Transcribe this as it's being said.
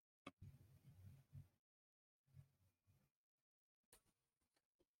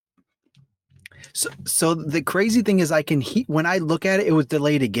So the crazy thing is I can when I look at it, it was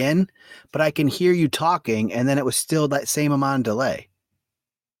delayed again, but I can hear you talking and then it was still that same amount of delay.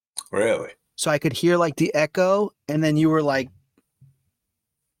 Really? So I could hear like the echo and then you were like,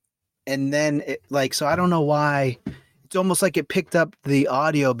 and then it like, so I don't know why. It's almost like it picked up the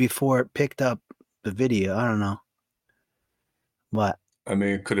audio before it picked up the video. I don't know. What? I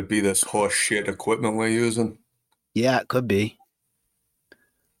mean, could it be this horse shit equipment we're using? Yeah, it could be.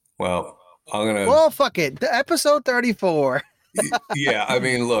 Well, I'm going to. Well, fuck it. The episode 34. Yeah, I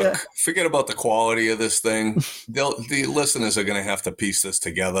mean, look, Yeah. forget about the quality of this thing. The listeners are going to have to piece this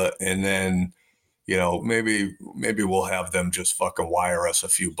together, and then, maybe we'll have them just fucking wire us a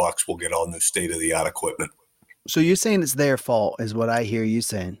few bucks. We'll get all new state-of-the-art equipment. So you're saying it's their fault is what I hear you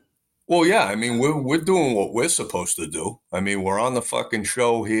saying. Well, yeah, I mean, we're doing what we're supposed to do. I mean, we're on the fucking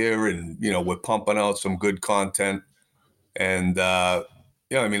show here, and, we're pumping out some good content. And, I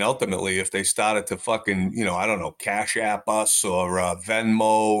mean, ultimately, if they started to fucking, I don't know, Cash App us or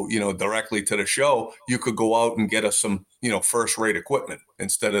Venmo, directly to the show, you could go out and get us some, first-rate equipment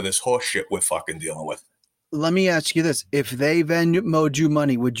instead of this horse shit we're fucking dealing with. Let me ask you this. If they Venmo'd you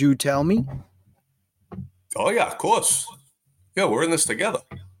money, would you tell me? Oh, yeah, of course. Yeah, we're in this together.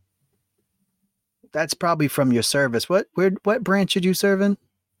 That's probably from your service. What branch did you serve in?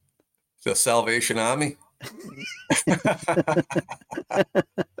 The Salvation Army.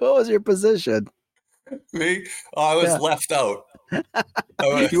 What was your position? Me? Oh, I was left out.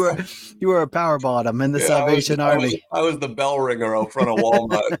 You were a power bottom in the Salvation Army. I was the bell ringer out front of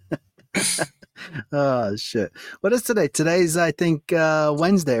Walmart. Oh shit! What is today? Today's I think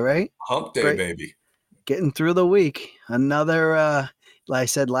Wednesday, right? Hump day, baby. Getting through the week. Another, like I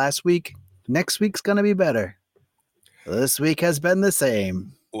said last week. Next week's gonna be better. This week has been the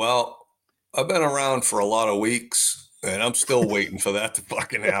same. Well, I've been around for a lot of weeks, and I'm still waiting for that to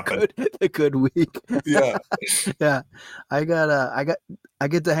fucking happen. A good week. Yeah. Yeah. I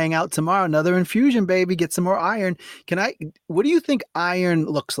get to hang out tomorrow. Another infusion, baby. Get some more iron. What do you think iron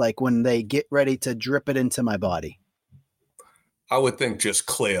looks like when they get ready to drip it into my body? I would think just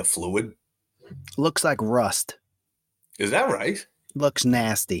clear fluid. Looks like rust. Is that right? Looks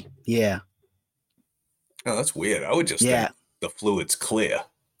nasty. Yeah. Oh, that's weird. I would just think the fluid's clear.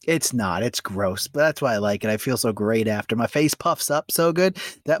 It's not. It's gross, but that's why I like it. I feel so great after. My face puffs up so good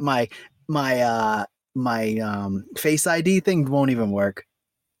that my Face ID thing won't even work.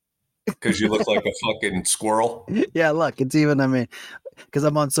 Because you look like a fucking squirrel. Yeah, look, it's even. Because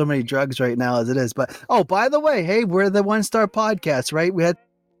I'm on so many drugs right now as it is. But by the way, hey, we're the One Star Podcast, right? We had.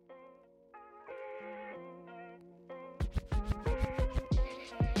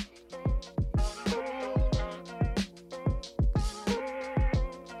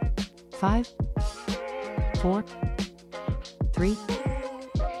 Five, 4, 3,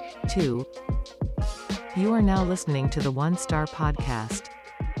 2. You are now listening to the One Star Podcast.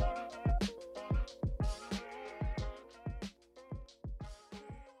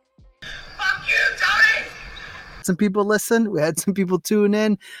 Fuck you, Tony! Some people listen. We had some people tune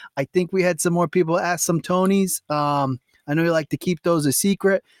in. I think we had some more people ask some Tonys. I know you like to keep those a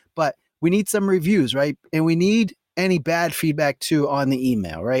secret, but we need some reviews, right? And we need any bad feedback too on the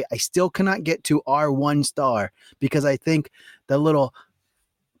email, right? I still cannot get to our 1 star because I think the little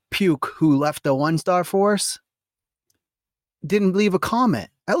puke who left a 1 star for us didn't leave a comment.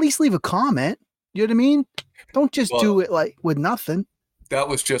 At least leave a comment. You know what I mean? Don't just do it like with nothing. That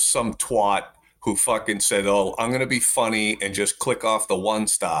was just some twat who fucking said, "Oh, I'm going to be funny and just click off the 1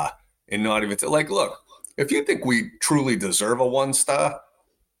 star and not even look, if you think we truly deserve a 1 star,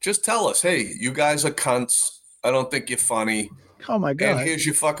 just tell us, hey, you guys are cunts. I don't think you're funny. Oh my God. And here's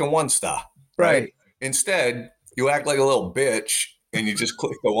your fucking 1 star. Right. Instead, you act like a little bitch and you just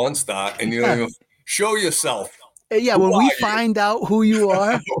click the 1 star and you don't even show yourself. Yeah, when we find out who you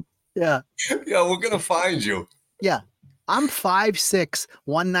are. Yeah. Yeah, we're going to find you. Yeah. I'm 5'6",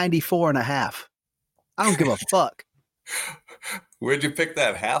 194 and a half. I don't give a fuck. Where'd you pick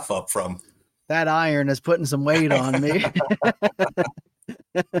that half up from? That iron is putting some weight on me.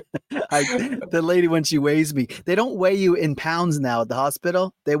 The lady, when she weighs me, they don't weigh you in pounds now at the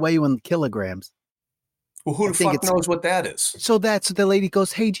hospital. They weigh you in kilograms. Well, who the fuck knows what that is? So that's the lady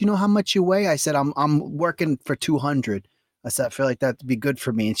goes, "Hey, do you know how much you weigh?" I said, I'm working for 200. I said, I feel like that'd be good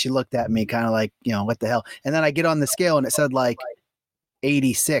for me. And she looked at me kind of like, what the hell? And then I get on the scale and it said like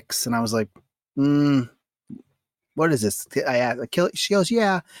 86. And I was like, what is this? I asked, she goes,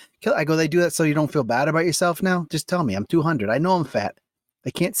 yeah. I go, they do that so you don't feel bad about yourself now? Just tell me. I'm 200. I know I'm fat.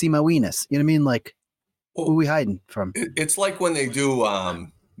 I can't see my weenus. You know what I mean? Like, who are we hiding from? It's like when they do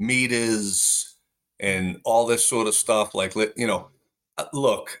meters and all this sort of stuff. Like,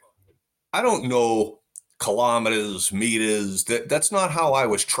 look, I don't know kilometers, meters. That's not how I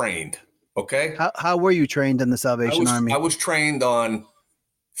was trained. Okay. How were you trained in the Salvation I Army? was trained on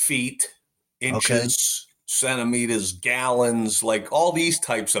feet, Okay. inches, centimeters, gallons, like all these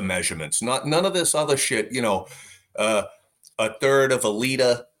types of measurements. Not none of this other shit. Uh, a third of a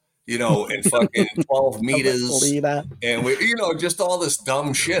liter. And fucking 12 meters, and just all this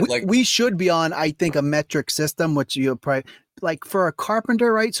dumb shit. We should be on, I think, a metric system, which you probably like for a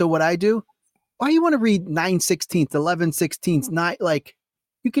carpenter, right? So what I do, why you want to read 9/16, 11/16, 9? Like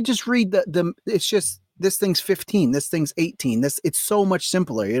you could just read the. It's just this thing's 15, this thing's 18. It's so much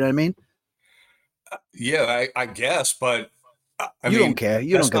simpler. You know what I mean? Yeah, I guess, but I You mean, don't care.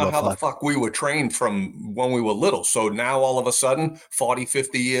 You that's don't give not a how the fuck. fuck we were trained from when we were little. So now all of a sudden, 40,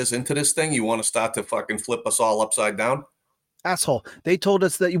 50 years into this thing, you want to start to fucking flip us all upside down? Asshole. They told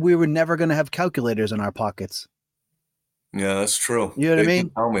us that we were never going to have calculators in our pockets. Yeah, that's true. You know what I They mean?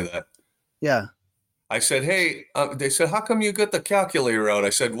 did tell me that. Yeah. I said, hey, they said, how come you got the calculator out? I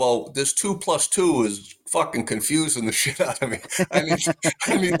said, well, this 2 + 2 is fucking confusing the shit out of me. I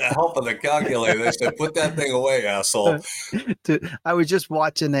need the help of the calculator. They said, put that thing away, asshole. I was just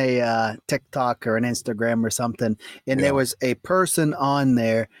watching a TikTok or an Instagram or something, and there was a person on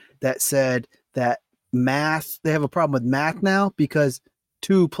there that said that they have a problem with math now because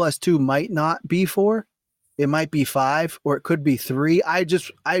 2 + 2 might not be 4. It might be 5 or it could be 3. I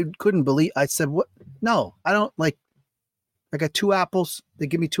couldn't believe. I said, what? No, I don't like. I got 2 apples. They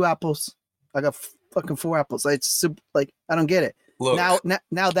give me 2 apples. I got fucking 4 apples. It's like, I don't get it. Look,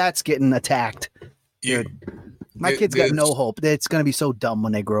 now that's getting attacked. Dude, my kids got no hope. It's going to be so dumb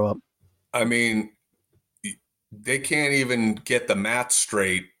when they grow up. I mean, they can't even get the math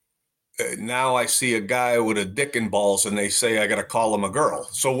straight. Now I see a guy with a dick and balls and they say I got to call him a girl.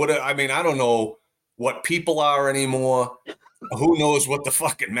 So I don't know what people are anymore. Who knows what the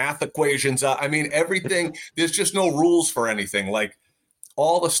fucking math equations are? I mean, everything, there's just no rules for anything. Like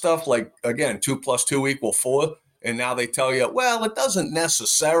all the stuff, like, again, 2 + 2 = 4. And now they tell you, well, it doesn't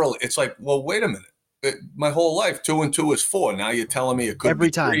necessarily. It's like, well, wait a minute. My whole life, 2 and 2 is 4. Now you're telling me it could be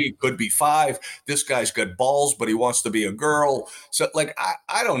 3, it could be 5. This guy's got balls, but he wants to be a girl. So, like,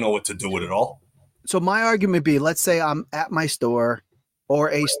 I don't know what to do with it all. So my argument would be, let's say I'm at my store or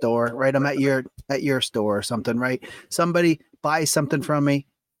a store, right? I'm at your store or something, right? Somebody buys something from me.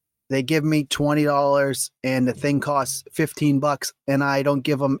 They give me $20 and the thing costs $15 and I don't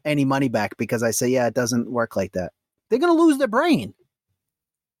give them any money back because I say, yeah, it doesn't work like that. They're going to lose their brain.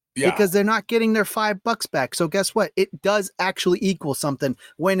 Yeah. Because they're not getting their $5 back. So guess what? It does actually equal something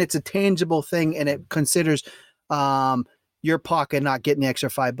when it's a tangible thing and it considers your pocket not getting the extra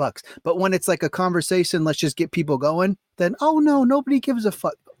 $5. But when it's like a conversation, let's just get people going, then, oh no, nobody gives a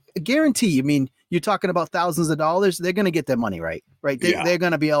fuck. I guarantee. I mean, you're talking about thousands of dollars. They're going to get their money right? They're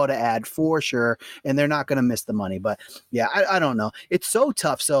going to be able to add for sure. And they're not going to miss the money. But yeah, I don't know. It's so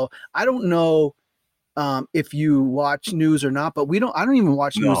tough. So I don't know if you watch news or not, but I don't even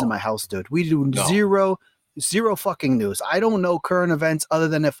watch news in my house, dude. We do zero fucking news. I don't know current events other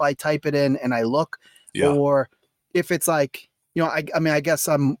than if I type it in and I look, or if it's like, I mean, I guess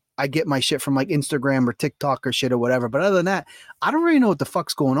I get my shit from like Instagram or TikTok or shit or whatever. But other than that, I don't really know what the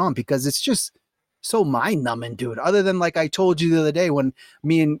fuck's going on because it's just so mind numbing, dude. Other than like I told you the other day when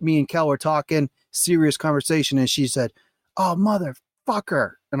me and Kel were talking, serious conversation, and she said, "Oh,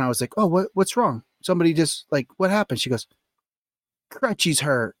 motherfucker," and I was like, "Oh, what's wrong?" Somebody just like, what happened? She goes, "Crutchy's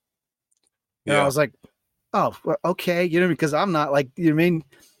hurt." And I was like, "Oh, well, okay," because I'm not like, you know what I mean?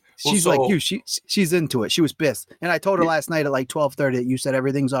 She's like you. She's into it. She was pissed. And I told her last night at like 12:30 that you said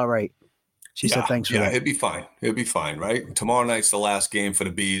everything's all right. She said thanks for that. It'd be fine. It'll be fine, right? Tomorrow night's the last game for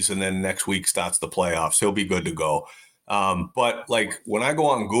the Bees, and then next week starts the playoffs. He'll be good to go. But like when I go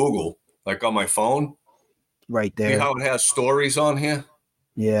on Google, like on my phone, right there, see how it has stories on here?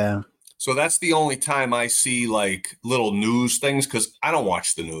 Yeah. So that's the only time I see like little news things because I don't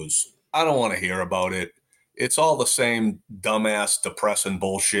watch the news. I don't want to hear about it. It's all the same dumbass, depressing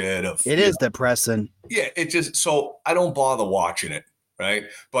bullshit. It is depressing. Yeah, so I don't bother watching it, right?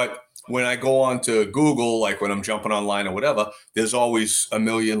 But when I go on to Google, like when I'm jumping online or whatever, there's always a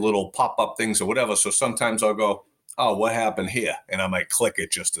million little pop-up things or whatever. So sometimes I'll go, oh, what happened here? And I might click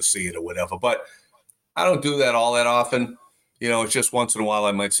it just to see it or whatever. But I don't do that all that often. It's just once in a while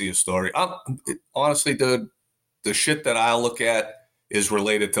I might see a story. Honestly, the shit that I look at is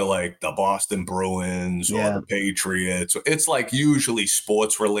related to like the Boston Bruins or the Patriots. It's like usually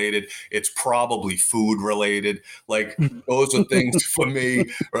sports related. It's probably food related. Like those are things for me,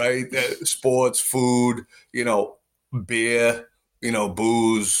 right? Sports, food, beer,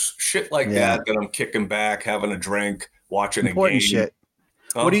 booze, shit like that I'm kicking back, having a drink, watching important a game. Shit.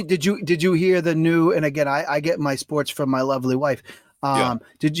 What did you hear the new? And again, I get my sports from my lovely wife.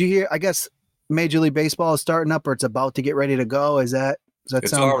 Did you hear? I guess Major League Baseball is starting up, or it's about to get ready to go. Does that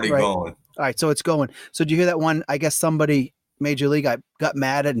It's sound already right? going. All right, so it's going. So do you hear that one? I guess somebody Major League got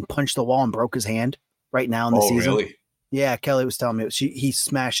mad at and punched the wall and broke his hand right now in the season. Really? Yeah, Kelly was telling me he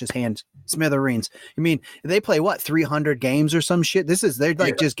smashed his hand smithereens. I mean, they play what 300 games or some shit. They're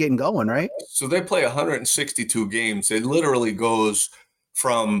like just getting going, right? So they play 162 games. It literally goes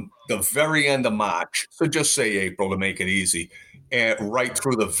from the very end of March, so just say April to make it easy, and right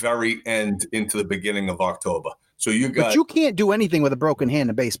through the very end into the beginning of October. So but you can't do anything with a broken hand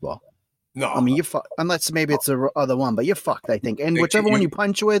in baseball. No, I mean unless maybe it's the other one, but you're fucked, I think. And whichever one you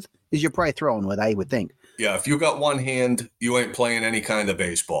punch with is you're probably throwing with, I would think. Yeah, if you got one hand, you ain't playing any kind of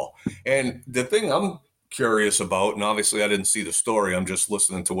baseball. And the thing I'm curious about, and obviously I didn't see the story, I'm just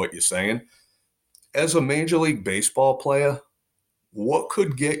listening to what you're saying. As a Major League Baseball player, what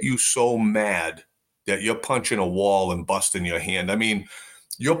could get you so mad that you're punching a wall and busting your hand? I mean,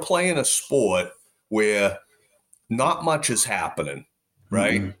 you're playing a sport where not much is happening,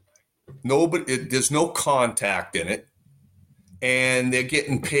 right? Mm-hmm. There's no contact in it. And they're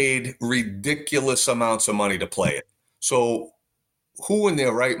getting paid ridiculous amounts of money to play it. So who in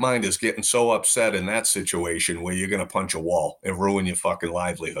their right mind is getting so upset in that situation where you're going to punch a wall and ruin your fucking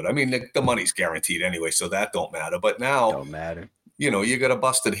livelihood? I mean, the money's guaranteed anyway, so that don't matter. But now, don't matter. You got a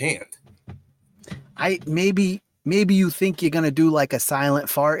busted hand. Maybe you think you're going to do like a silent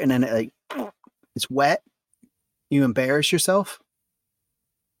fart and then it's wet. You embarrass yourself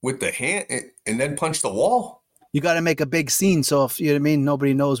with the hand and then punch the wall. You got to make a big scene, so if you know what I mean,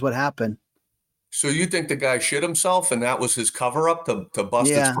 nobody knows what happened. So you think the guy shit himself, and that was his cover up to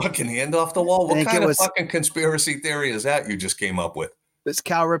bust his fucking hand off the wall? What kind of fucking conspiracy theory is that you just came up with? It's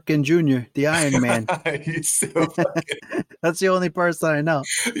Cal Ripken Jr., the Iron Man. That's the only person I know.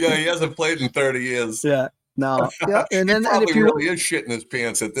 Yeah, he hasn't played in 30 years. Yeah. No, yeah, and then he probably really is shitting his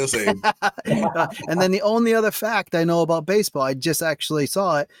pants at this age. And then the only other fact I know about baseball, I just actually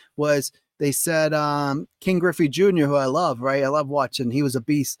saw it, was they said King Griffey Jr., who I love, right? I love watching. He was a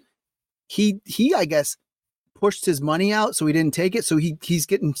beast. He I guess pushed his money out, so he didn't take it. So he's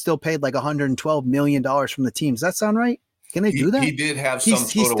getting still paid like $112 million from the team. Does that sound right? Can they do that? He did have some.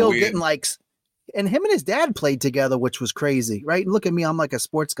 He's still getting like, and him and his dad played together, which was crazy, right? Look at me, I'm like a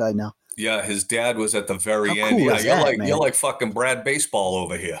sports guy now. Yeah, his dad was at the very end. Cool you're like fucking Brad Baseball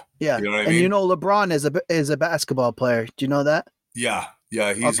over here. Yeah, you know what I mean? You know LeBron is a basketball player. Do you know that? Yeah,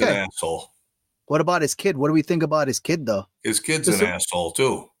 he's an asshole. What about his kid? What do we think about his kid, though? His kid's an asshole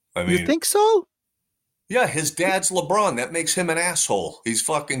too. I mean, you think so? Yeah, his dad's LeBron. That makes him an asshole. He's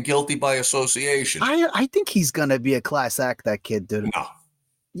fucking guilty by association. I think he's gonna be a class act. That kid, dude. No.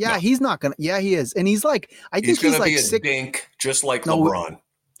 Yeah, he's not gonna. Yeah, he is, and he's like, I think he's like a dink, just like LeBron.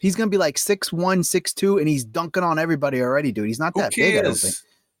 He's gonna be like 6'1", 6'2", and he's dunking on everybody already, dude. He's not that big. I don't think.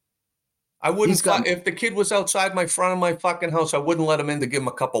 I wouldn't. If the kid was outside my front of my fucking house, I wouldn't let him in to give him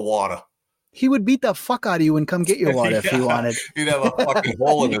a cup of water. He would beat the fuck out of you and come get your water if he wanted. He'd have a fucking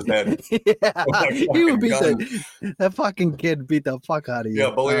hole in his head. He would beat that fucking kid beat the fuck out of you. Yeah,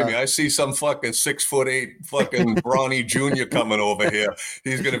 believe me, I see some fucking 6'8" fucking Bronny Jr. coming over here.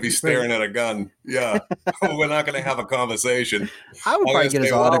 He's gonna be staring at a gun. Yeah, we're not gonna have a conversation. I would probably get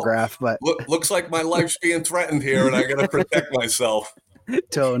his autograph, but looks like my life's being threatened here, and I gotta protect myself.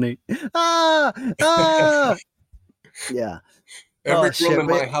 Tony. Yeah. Every room in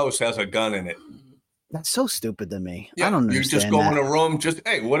my house has a gun in it. That's so stupid to me. Yeah, I don't understand. You just go in a room.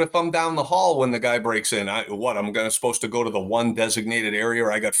 Hey, what if I'm down the hall when the guy breaks in? I'm supposed to go to the one designated area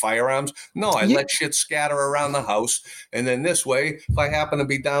where I got firearms? No, I let shit scatter around the house, and then this way, if I happen to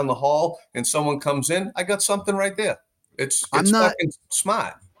be down the hall and someone comes in, I got something right there. It's fucking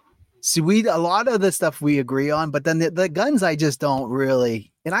smart. See, a lot of the stuff we agree on, but then the guns I just don't really.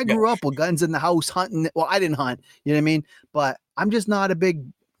 And I grew up with guns in the house hunting. Well, I didn't hunt, you know what I mean? But I'm just not a big,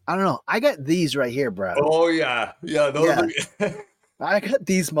 I don't know. I got these right here, bro. Oh, yeah. Yeah. I got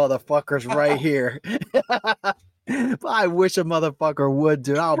these motherfuckers right here. I wish a motherfucker would,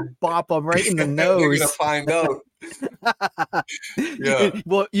 dude. I'll bop them right in the nose. You're going to find out. Yeah.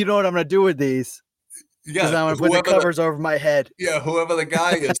 Well, you know what I'm going to do with these? Yeah, I'm going to put the covers over my head. Yeah, whoever the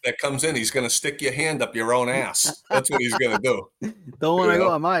guy is that comes in, he's going to stick your hand up your own ass. That's what he's going to do. Don't want to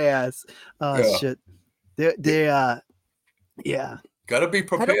go on my ass. Oh, shit. Yeah. Got to be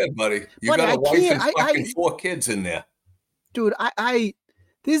prepared, buddy. You got a wife and fucking 4 kids in there. Dude,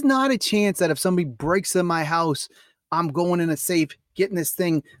 there's not a chance that if somebody breaks in my house, I'm going in a safe, getting this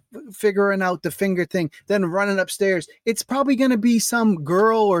thing, figuring out the finger thing, then running upstairs. It's probably going to be some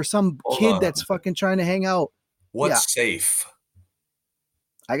girl or some kid that's fucking trying to hang out. What's safe?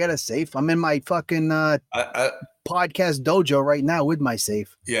 I got a safe. I'm in my fucking I podcast dojo right now with my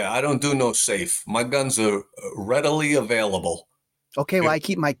safe. Yeah, I don't do no safe. My guns are readily available. Okay, well, I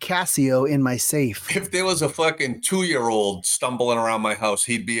keep my Casio in my safe. If there was a fucking 2-year-old stumbling around my house,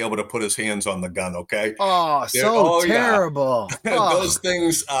 he'd be able to put his hands on the gun, okay? Oh, so terrible. Yeah. Those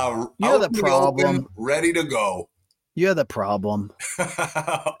things are You're the problem. Open, ready to go. You're the problem.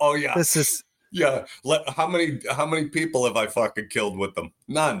 Oh, yeah. This is... Yeah. How many people have I fucking killed with them?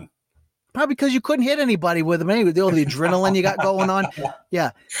 None. Probably because you couldn't hit anybody with them anyway. All the adrenaline you got going on.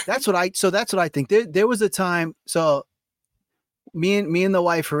 Yeah, that's what I think. There was a time. So me and the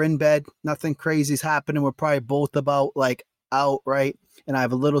wife are in bed. Nothing crazy's happening. We're probably both about like out, right? And I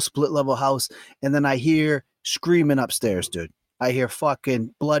have a little split level house. And then I hear screaming upstairs, dude. I hear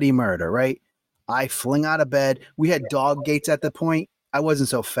fucking bloody murder, right? I fling out of bed. We had dog gates at the point. I wasn't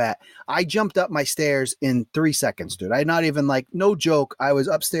so fat. I jumped up my stairs in 3 seconds, dude. I not even like, no joke. I was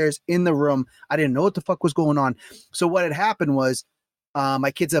upstairs in the room. I didn't know what the fuck was going on. So what had happened was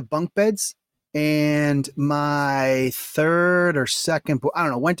my kids have bunk beds, and my third or second, I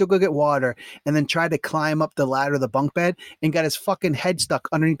don't know, went to go get water and then tried to climb up the ladder of the bunk bed and got his fucking head stuck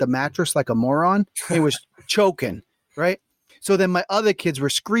underneath the mattress like a moron. He was choking, right? So then my other kids were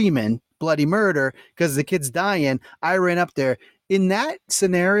screaming bloody murder because the kid's dying. I ran up there. In that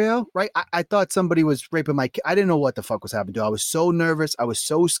scenario, right, I thought somebody was raping my kid. I didn't know what the fuck was happening to. I was so nervous. I was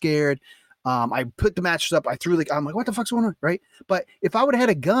so scared. I put the mattress up. I'm like, what the fuck's going on, right? But if I would have had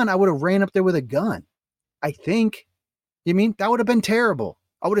a gun, I would have ran up there with a gun. I think. You mean? That would have been terrible.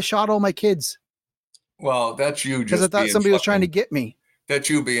 I would have shot all my kids. Well, that's you just because I thought somebody was trying to get me. That's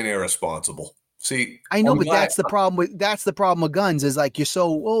you being irresponsible. See, I know, but that's the problem with guns is like, you're so,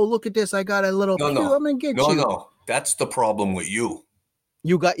 oh, look at this. I got a little, I'm going to get you. No. That's the problem with you.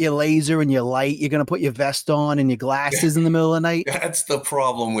 You got your laser and your light. You're going to put your vest on and your glasses in the middle of the night. That's the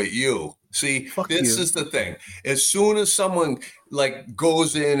problem with you. See, this is the thing. As soon as someone like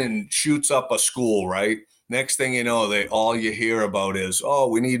goes in and shoots up a school, right? Next thing you know, all you hear about is, oh,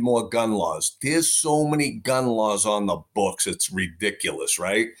 we need more gun laws. There's so many gun laws on the books. It's ridiculous,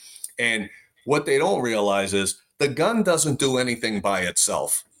 right? And what they don't realize is the gun doesn't do anything by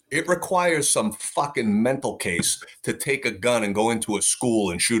itself. It requires some fucking mental case to take a gun and go into a school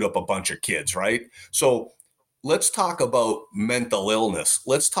and shoot up a bunch of kids, right? So let's talk about mental illness.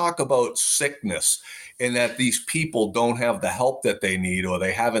 Let's talk about sickness, and that these people don't have the help that they need, or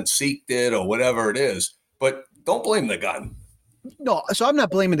they haven't seeked it, or whatever it is. But don't blame the gun. No, so I'm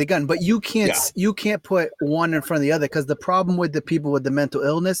not blaming the gun, but you can't put one in front of the other, because the problem with the people with the mental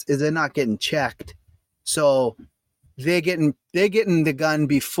illness is they're not getting checked. So they're getting the gun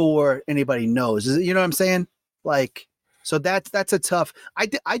before anybody knows. You know what I'm saying? Like, so that's a tough.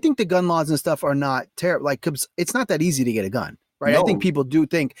 I think the gun laws and stuff are not terrible. Like, 'cause it's not that easy to get a gun, right? No. I think people do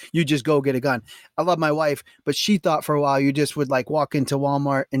think you just go get a gun. I love my wife, but she thought for a while you just would like walk into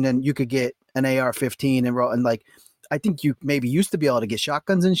Walmart and then you could get an AR-15 and like, I think you maybe used to be able to get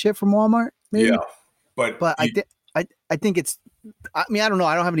shotguns and shit from Walmart. Maybe. Yeah, but I think it's. I mean, I don't know.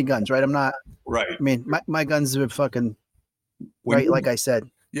 I don't have any guns, right? I'm not. Right. I mean, my guns are fucking. Right, like I said.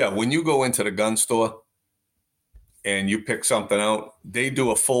 Yeah, when you go into the gun store and you pick something out, they do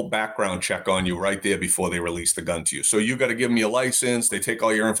a full background check on you right there before they release the gun to you. So you got to give them your license. They take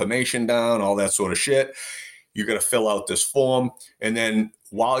all your information down, all that sort of shit. You got to fill out this form, and then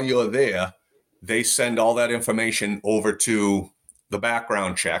while you're there, they send all that information over to the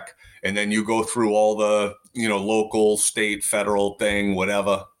background check, and then you go through all the, local, state, federal thing,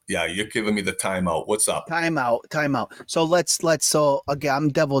 whatever. Yeah, you're giving me the timeout. What's up? Timeout. So again, I'm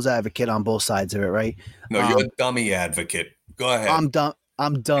devil's advocate on both sides of it, right? No, you're a dummy advocate. Go ahead.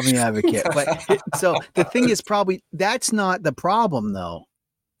 I'm dummy advocate. But so the thing is, probably that's not the problem though.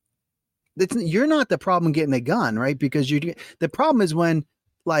 You're not the problem getting a gun, right? Because the problem is when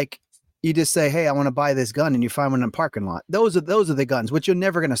like you just say, hey, I want to buy this gun, and you find one in a parking lot. Those are the guns, which you're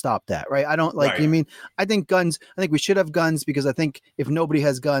never going to stop that, right? I don't like, right. You mean, I think we should have guns, because I think if nobody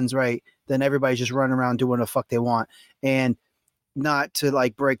has guns, right, then everybody's just running around doing what the fuck they want, and not to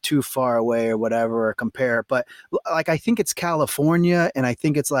like break too far away or whatever, or compare. But like, I think it's California, and I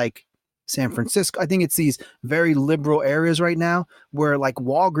think it's like San Francisco. I think it's these very liberal areas right now where like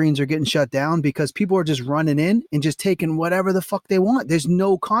Walgreens are getting shut down because people are just running in and just taking whatever the fuck they want. There's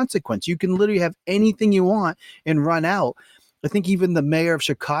no consequence. You can literally have anything you want and run out. I think even the mayor of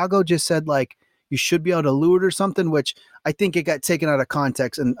Chicago just said like you should be able to loot or something, which I think it got taken out of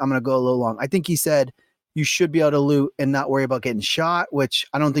context, and I'm going to go a little long. I think he said you should be able to loot and not worry about getting shot, which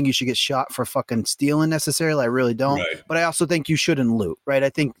I don't think you should get shot for fucking stealing necessarily. I really don't. Right. But I also think you shouldn't loot, right? I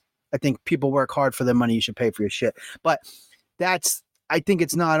think people work hard for their money. You should pay for your shit. But I think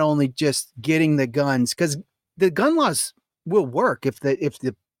it's not only just getting the guns, because the gun laws will work if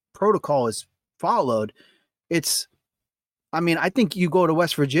the protocol is followed. I think you go to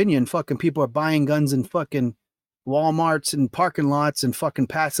West Virginia and fucking people are buying guns in fucking Walmarts and parking lots and fucking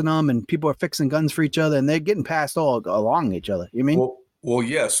passing them, and people are fixing guns for each other, and they're getting passed all along each other. You mean? Well,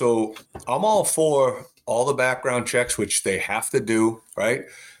 yeah. So I'm all for all the background checks, which they have to do, right?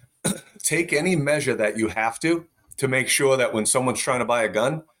 Take any measure that you have to make sure that when someone's trying to buy a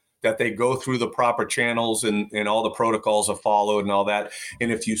gun, that they go through the proper channels and all the protocols are followed and all that.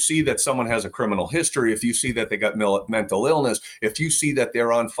 And if you see that someone has a criminal history, if you see that they got mental illness, if you see that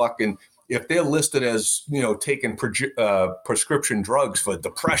they're on if they're listed as, taking prescription drugs for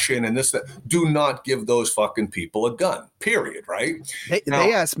depression and this, that, do not give those fucking people a gun, period, right?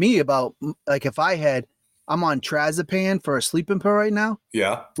 They asked me about, like, if I'm on Trazepam for a sleeping pill right now.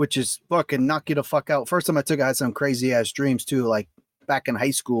 Yeah. Which is fucking knock you the fuck out. First time I took it, I had some crazy ass dreams too, like back in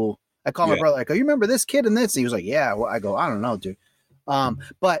high school. I called my brother, like, oh, you remember this kid and this? He was like, yeah. Well, I go, I don't know, dude.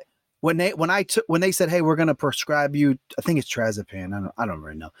 But when they said, hey, we're gonna prescribe you, I think it's Trazepam. I don't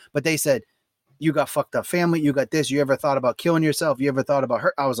really know. But they said, you got fucked up family, you got this, you ever thought about killing yourself? You ever thought about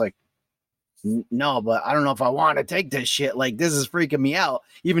hurt? I was like, no, but I don't know if I want to take this shit. Like, this is freaking me out.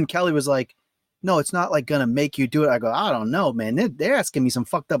 Even Kelly was like, no, it's not like gonna make you do it. I go, I don't know, man. They're asking me some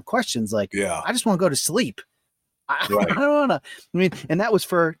fucked up questions. Like, yeah, I just want to go to sleep. I Right. don't want to. I mean, and that was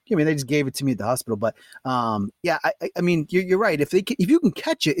for. They just gave it to me at the hospital. But yeah, I mean, you're right. If you can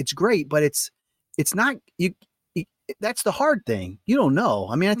catch it, it's great. But it's not you. That's the hard thing. You don't know.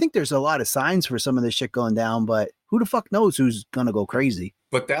 I mean, I think there's a lot of signs for some of this shit going down, but who the fuck knows who's gonna go crazy?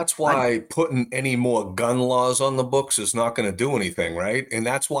 But that's why putting any more gun laws on the books is not going to do anything, right? And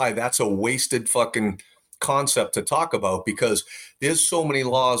that's why that's a wasted fucking concept to talk about, because there's so many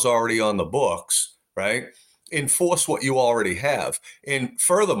laws already on the books, right? Enforce what you already have. And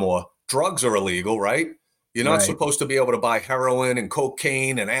furthermore, drugs are illegal, right? You're not supposed to be able to buy heroin and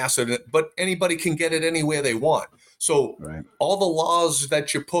cocaine and acid, but anybody can get it anywhere they want. So all the laws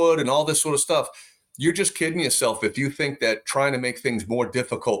that you put and all this sort of stuff, you're just kidding yourself if you think that trying to make things more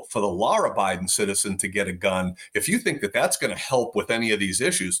difficult for the law-abiding citizen to get a gun, if you think that that's going to help with any of these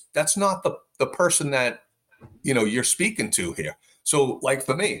issues, that's not the person that, you're speaking to here. So like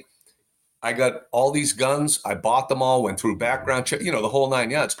for me, I got all these guns. I bought them all, went through background check, the whole 9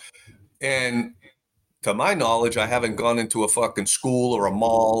 yards. And to my knowledge, I haven't gone into a fucking school or a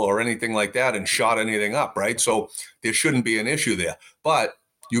mall or anything like that and shot anything up, right? So there shouldn't be an issue there. But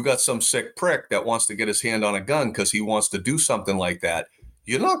you got some sick prick that wants to get his hand on a gun because he wants to do something like that.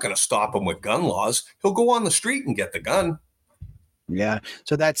 You're not going to stop him with gun laws. He'll go on the street and get the gun. Yeah.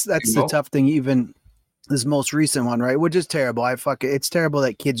 So that's the tough thing. Even this most recent one, right? Which is terrible. It's terrible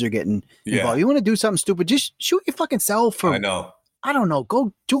that kids are getting involved. You want to do something stupid, just shoot your fucking self for, I know. I don't know.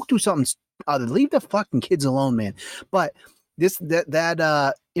 Go do something other. Leave the fucking kids alone, man. But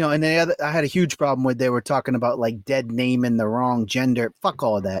and the other, I had a huge problem with, they were talking about like dead name in the wrong gender. Fuck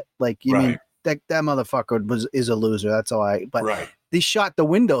all of that. Like, you mean that motherfucker is a loser. That's all they shot the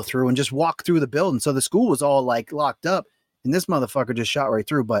window through and just walked through the building. So the school was all like locked up, and this motherfucker just shot right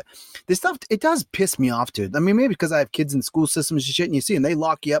through. But this stuff, it does piss me off, dude. I mean, maybe because I have kids in school systems and shit, and you see, and they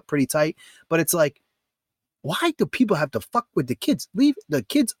lock you up pretty tight, but it's like, why do people have to fuck with the kids? Leave the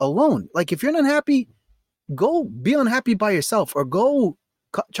kids alone. Like, if you're not happy, go be unhappy by yourself, or go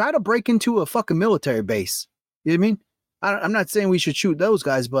try to break into a fucking military base. You know what I mean? I'm not saying we should shoot those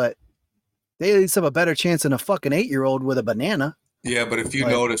guys, but they at least have a better chance than a fucking 8-year-old with a banana. Yeah, but if you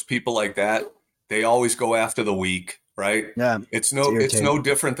notice people like that, they always go after the weak, right? Yeah. It's no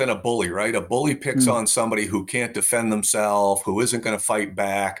different than a bully, right? A bully picks on somebody who can't defend themselves, who isn't going to fight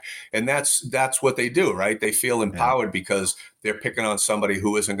back. And that's what they do, right? They feel empowered because they're picking on somebody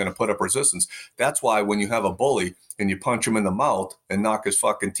who isn't going to put up resistance. That's why when you have a bully and you punch him in the mouth and knock his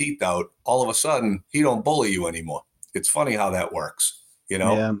fucking teeth out, all of a sudden he don't bully you anymore. It's funny how that works,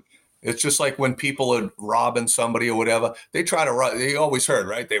 Yeah. It's just like when people are robbing somebody or whatever, they try to rob. They always heard,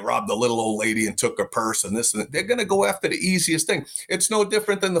 right? They robbed the little old lady and took her purse and this and that. They're going to go after the easiest thing. It's no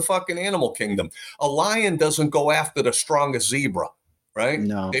different than the fucking animal kingdom. A lion doesn't go after the strongest zebra, right?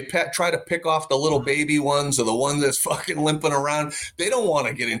 No. They try to pick off the little baby ones or the one that's fucking limping around. They don't want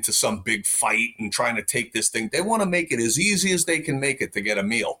to get into some big fight and trying to take this thing. They want to make it as easy as they can make it to get a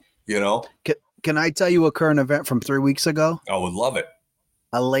meal, Can I tell you a current event from 3 weeks ago? I would love it.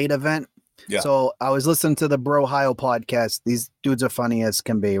 A late event. Yeah. So I was listening to the Bro Ohio podcast. These dudes are funny as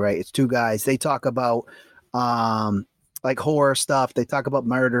can be, right? It's two guys. They talk about like horror stuff. They talk about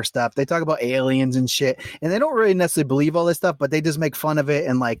murder stuff. They talk about aliens and shit. And they don't really necessarily believe all this stuff, but they just make fun of it.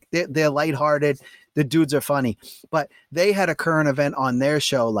 And like they're lighthearted. The dudes are funny. But they had a current event on their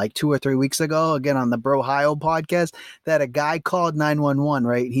show like 2 or 3 weeks ago, again on the Brohio podcast, that a guy called 911,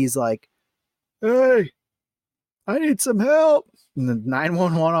 right? He's like, hey, I need some help. And the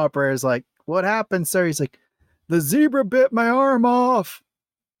 911 operator is like, what happened, sir? He's like, the zebra bit my arm off.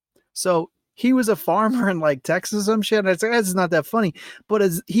 So he was a farmer in like Texas, some shit. I said, that's not that funny. But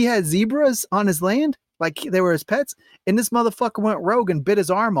he had zebras on his land, like they were his pets, and this motherfucker went rogue and bit his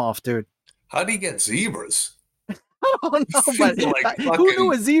arm off, dude. How do you get zebras? I don't know, but Like who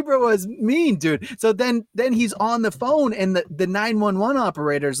knew a zebra was mean, dude? So then he's on the phone, and the 911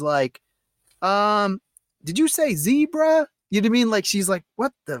 operator's like, did you say zebra? You know what I mean? Like, she's like,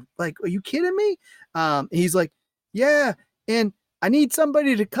 what the, like, are you kidding me? He's like, yeah, and I need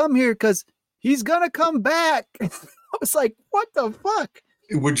somebody to come here because he's gonna come back. I was like, what the fuck?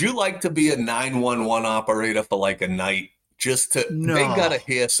 Would you like to be a 911 operator for like a night? Just to, No. They gotta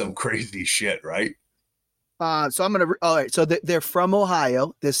hear some crazy shit, right? So I'm gonna. All right. So they're from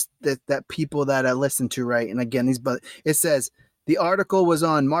Ohio. That people that I listen to, right? And again, but it says the article was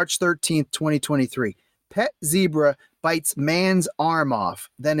on March 13th, 2023. Pet zebra bites man's arm off,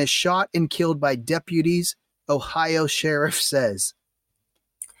 then is shot and killed by deputies. Ohio sheriff says.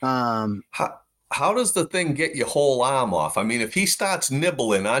 How does the thing get your whole arm off? I mean, if he starts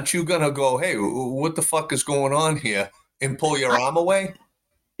nibbling, aren't you gonna go, hey, what the fuck is going on here, and pull your arm away?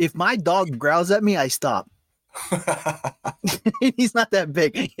 If my dog growls at me, I stop. He's not that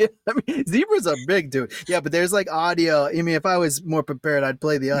big. I mean, zebras are big, dude. Yeah, but there's like audio. I mean, if I was more prepared, I'd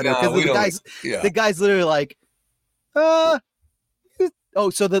play the audio because the guy's literally like, oh,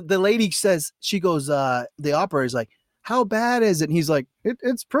 so the lady says, she goes, the operator's like, how bad is it? And he's like,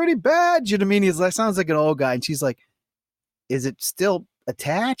 it's pretty bad. You know what I mean? He's like, sounds like an old guy. And she's like, is it still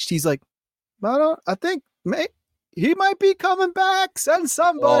attached? He's like, I think he might be coming back. Send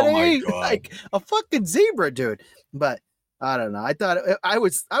somebody. Oh my God. Like a fucking zebra, dude. But I don't know. I thought I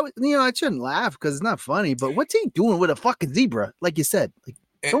was, you know, I shouldn't laugh because it's not funny, but what's he doing with a fucking zebra? Like you said, like,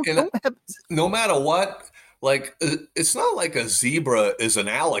 no matter what, like, it's not like a zebra is an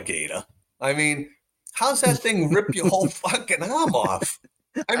alligator. I mean, how's that thing rip your whole fucking arm off?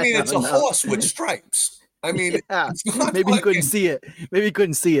 I mean, it's a horse with stripes. I mean, yeah. Maybe he couldn't see it. Maybe he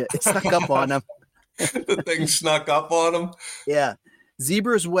couldn't see it. It snuck up on him. The thing snuck up on him. Yeah.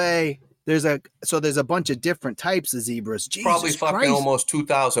 Zebras weigh, there's a bunch of different types of zebras. Jesus Probably fucking Christ. almost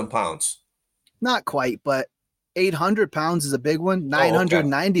 2,000 pounds. Not quite, but 800 pounds is a big one.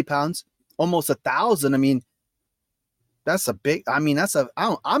 990 pounds, almost 1,000. I mean, that's a big, I'm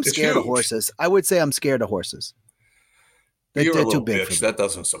scared of horses. I would say I'm scared of horses. You're a little bitch. That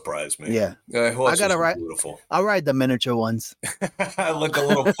doesn't surprise me. Yeah. Horses are beautiful. I'll ride the miniature ones. Like the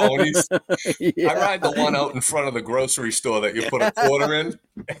little ponies. Yeah. I ride the one out in front of the grocery store that you put a quarter in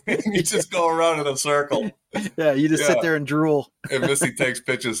and you just go around in a circle. Yeah, you just sit there and drool. And Missy takes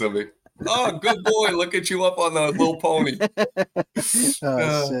pictures of me. Oh, good boy. Look at you up on the little pony.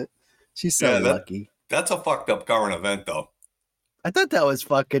 Oh, shit. She's so lucky. That's a fucked up current event, though. I thought that was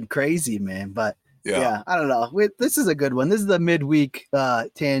fucking crazy, man. But yeah, I don't know. This is a good one. This is the midweek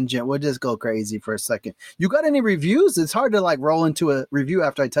tangent. We'll just go crazy for a second. You got any reviews? It's hard to like roll into a review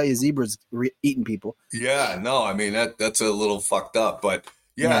after I tell you zebras eating people. Yeah, no, I mean that's a little fucked up, but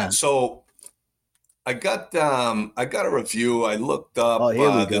yeah. So I got a review. I looked up. Oh,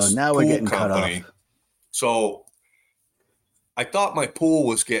 here we go. Now we're getting company. Cut off. So I thought my pool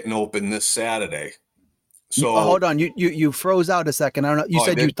was getting open this Saturday. So hold on, you froze out a second. I don't know. You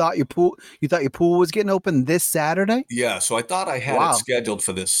said you thought your pool was getting open this Saturday? Yeah, so I thought I had it scheduled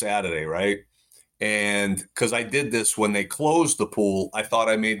for this Saturday, right? And because I did this when they closed the pool, I thought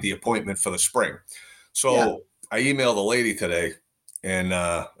I made the appointment for the spring. So I emailed the lady today, and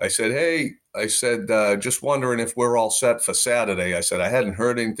I said, "Hey," I said, "just wondering if we're all set for Saturday." I said I hadn't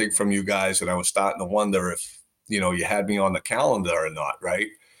heard anything from you guys, and I was starting to wonder if you had me on the calendar or not, right?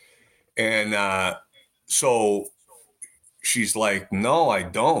 And so she's like, "No, I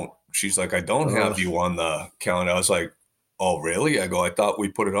don't." She's like, "I don't have you on the calendar." I was like, "Oh, really?" I go, "I thought we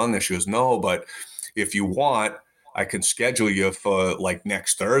put it on there." She goes, "No, but if you want, I can schedule you for like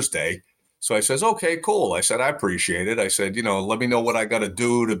next Thursday." So I says, "Okay, cool." I said, "I appreciate it." I said, "Let me know what I got to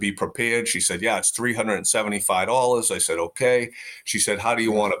do to be prepared." She said, "Yeah, it's $375. I said, "Okay." She said, "How do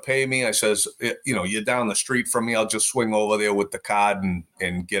you want to pay me?" I says, "You're down the street from me. I'll just swing over there with the card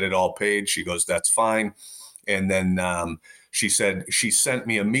and get it all paid." She goes, "That's fine." And then she said she sent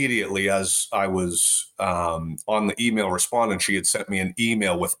me immediately as I was on the email responding. She had sent me an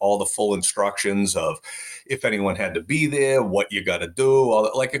email with all the full instructions of if anyone had to be there, what you got to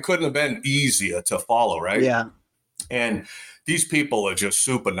do. Like it couldn't have been easier to follow, right? Yeah. And these people are just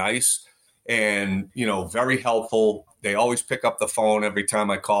super nice. and, very helpful. They always pick up the phone every time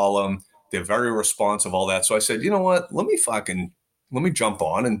I call them. They're very responsive, all that. So I said, you know what? Let me jump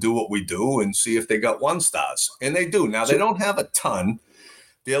on and do what we do and see if they got 1 stars. And they do. Now, they don't have a ton.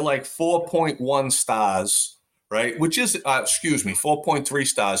 They're like 4.1 stars, right? Which is, 4.3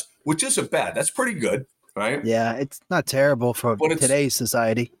 stars, which isn't bad. That's pretty good, right? Yeah, it's not terrible for today's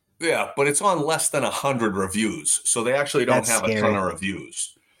society. Yeah, but it's on less than 100 reviews. So they actually don't have a ton of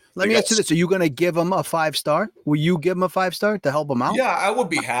reviews. Let me ask you this. Are you going to give them a 5-star? Will you give them a 5-star to help them out? Yeah, I would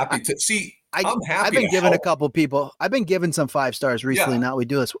be happy to. See, I'm happy I've been giving help. a couple people. I've been giving some 5 stars recently. Now we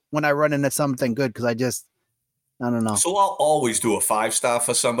do this when I run into something good because I don't know. So I'll always do a 5-star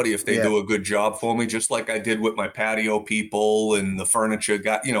for somebody if they do a good job for me, just like I did with my patio people and the furniture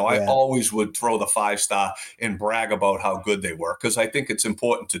guy. I always would throw the 5-star and brag about how good they were, because I think it's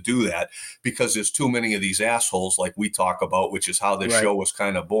important to do that, because there's too many of these assholes like we talk about, which is how this show was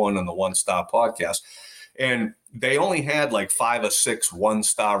kind of born on the One Star podcast. And they only had like 5 or 6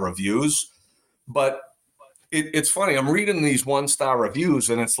 1-star reviews. But it's funny. I'm reading these 1-star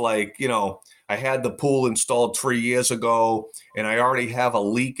reviews and it's like, I had the pool installed 3 years ago and I already have a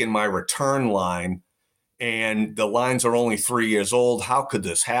leak in my return line and the lines are only 3 years old. How could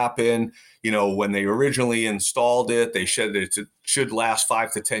this happen? When they originally installed it, they said it should last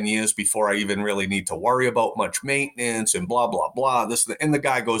 5 to 10 years before I even really need to worry about much maintenance and blah, blah, blah. And the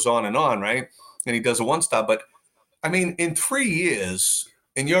guy goes on, right? And he does a 1-star. But I mean, in 3 years,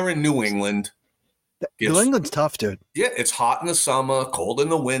 and you're in New England. New England's tough, dude. Yeah, it's hot in the summer, cold in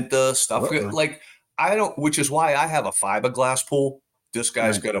the winter, stuff which is why I have a fiberglass pool. This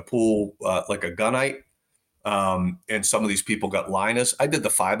guy's got a pool like a gunite, and some of these people got liners. I did the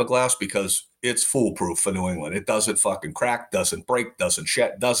fiberglass because it's foolproof for New England. It doesn't fucking crack, doesn't break, doesn't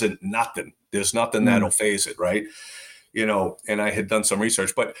shed, doesn't nothing. There's nothing that'll phase it, right? And I had done some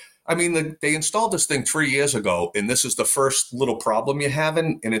research, but I mean, they installed this thing 3 years ago, and this is the first little problem you're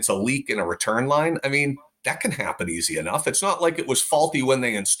having, and it's a leak in a return line. I mean, that can happen easy enough. It's not like it was faulty when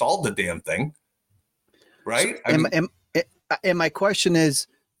they installed the damn thing, right? And my question is,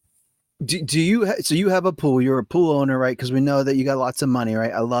 do you have a pool? You're a pool owner, right? Because we know that you got lots of money,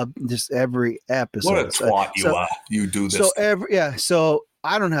 right? I love just every episode. What a twat you are. You do this. So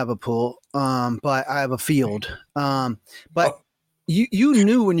I don't have a pool, but I have a field. But you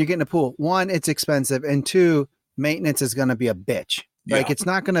knew when you're getting a pool, 1, it's expensive, and 2, maintenance is going to be a bitch. Like it's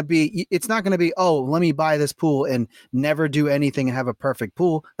not going to be, oh, let me buy this pool and never do anything and have a perfect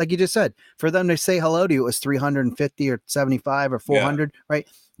pool. Like you just said, for them to say hello to you, it was 350 or 75 or 400, right?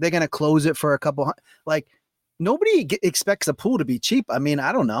 They're going to close it for a couple. Like nobody expects a pool to be cheap. I mean,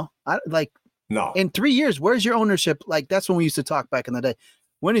 I don't know. No. In 3 years, where's your ownership? Like that's when we used to talk back in the day.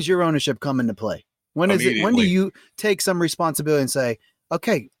 When is your ownership come into play? When do you take some responsibility and say,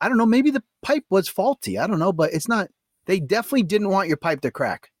 okay, I don't know, maybe the pipe was faulty. I don't know, but it's not. They definitely didn't want your pipe to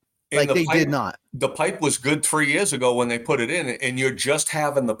crack. Did not. The pipe was good 3 years ago when they put it in, and you're just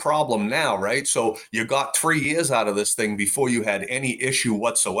having the problem now, right? So you got 3 years out of this thing before you had any issue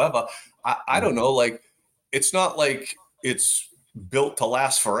whatsoever. I don't know, like it's not like it's built to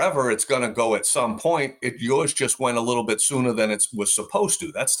last forever. It's going to go at some point. Yours just went a little bit sooner than it was supposed to.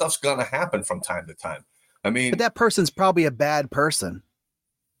 That stuff's going to happen from time to time. I mean, but that person's probably a bad person.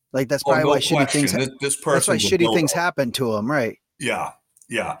 Like that's probably why shitty things. That's why shitty things happen to them, right? Yeah.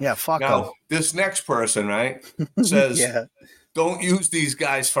 Fuck now, them. This next person, right, says, don't use these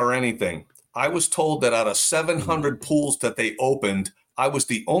guys for anything. I was told that out of 700 pools that they opened, I was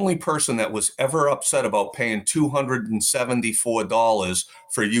the only person that was ever upset about paying $274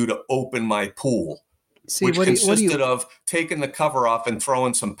 for you to open my pool, which consisted of taking the cover off and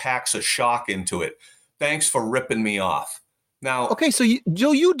throwing some packs of shock into it. Thanks for ripping me off. Now, okay, so you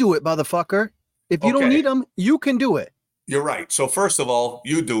do it, motherfucker. If you don't need them, you can do it. You're right. So first of all,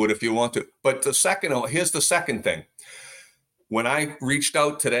 you do it if you want to. But here's the second thing. When I reached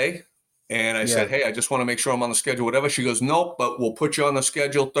out today and I said, hey, I just want to make sure I'm on the schedule, whatever. She goes, nope, but we'll put you on the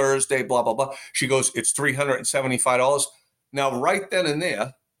schedule Thursday, blah, blah, blah. She goes, it's $375. Now, right then and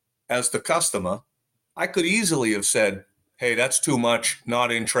there, as the customer, I could easily have said, hey, that's too much,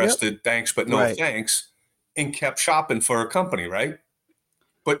 not interested, thanks, but no thanks, and kept shopping for a company, right?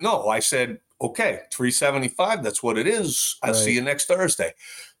 But no, I said, okay, $375, that's what it is. I'll see you next Thursday.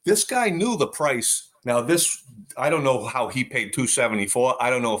 This guy knew the price. Now I don't know how he paid $274.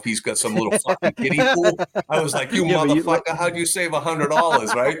 I don't know if he's got some little fucking kiddie pool. I was like, you motherfucker, how'd you save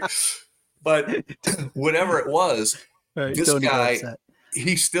 $100, right? But whatever it was, this guy,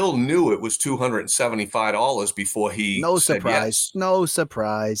 he still knew it was $275 before he said surprise. yes. No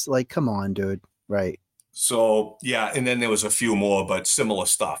surprise. Like, come on, dude. Right. So yeah, and then there was a few more, but similar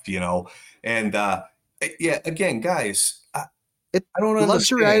stuff, And yeah, again, guys, I don't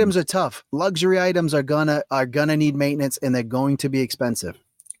Luxury understand. items are tough. Luxury items are gonna need maintenance, and they're going to be expensive.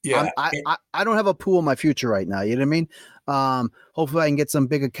 Yeah, I don't have a pool in my future right now. You know what I mean? Hopefully I can get some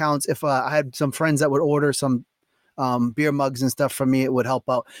big accounts. If I had some friends that would order some beer mugs and stuff from me, it would help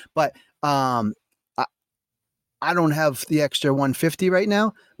out. But I don't have the extra 150 right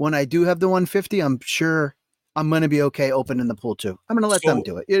now. When I do have the 150, I'm sure I'm going to be okay opening the pool too. I'm going to let them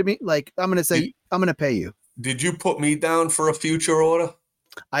do it. You know what I mean? Like, I'm going to say, I'm going to pay you. Did you put me down for a future order?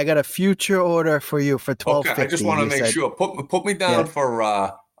 I got a future order for you for $12.50. Okay, I just want to make sure. Put me down for,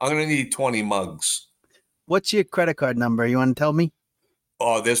 I'm going to need 20 mugs. What's your credit card number? You want to tell me?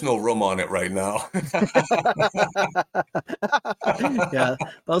 Oh, there's no room on it right now. Yeah,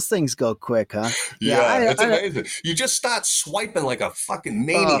 those things go quick, huh? Yeah, it's amazing. You just start swiping like a fucking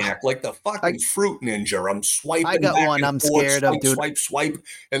maniac, like the fucking fruit ninja. I'm swiping. I got back one and I'm forth, scared of, dude. Swipe.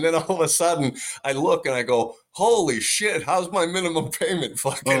 And then all of a sudden I look and I go, holy shit, how's my minimum payment?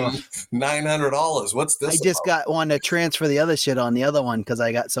 Fucking $900. What's this? I just got one to transfer the other shit on the other one because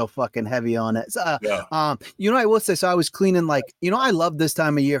I got so fucking heavy on it. So, I will say, so I was cleaning, like, I love this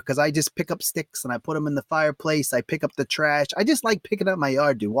time of year because I just pick up sticks and I put them in the fireplace. I pick up the trash. I just like picking up my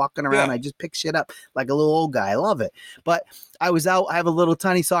yard, dude. Walking around, I just pick shit up like a little old guy. I love it. But I was out. I have a little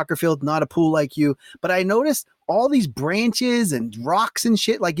tiny soccer field, not a pool like you. But I noticed all these branches and rocks and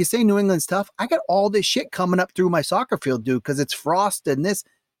shit. Like you say, New England's tough. I got all this shit coming up through my soccer field, dude, because it's frosted and this.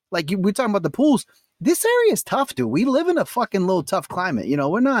 Like we're talking about the pools. This area is tough, dude. We live in a fucking little tough climate.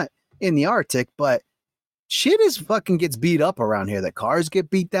 We're not in the Arctic, but shit is fucking gets beat up around here. The cars get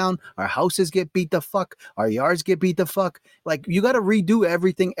beat down. Our houses get beat the fuck. Our yards get beat the fuck. Like you got to redo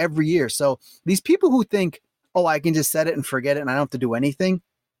everything every year. So these people who think, oh, I can just set it and forget it and I don't have to do anything.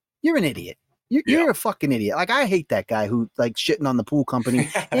 You're an idiot. You're a fucking idiot. Like I hate that guy who like shitting on the pool company.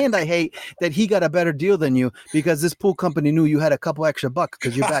 And I hate that he got a better deal than you because this pool company knew you had a couple extra bucks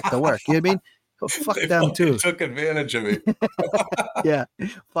because you're back to work. You know what I mean? Fuck them too. Took advantage of me. Yeah,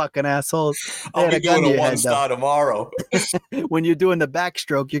 fucking assholes. I'll be doing a one-star tomorrow. When you're doing the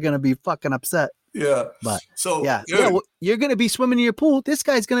backstroke, you're gonna be fucking upset. Yeah. But so you're gonna be swimming in your pool. This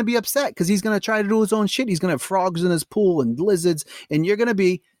guy's gonna be upset because he's gonna try to do his own shit. He's gonna have frogs in his pool and lizards, and you're gonna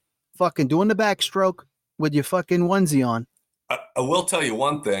be fucking doing the backstroke with your fucking onesie on. I will tell you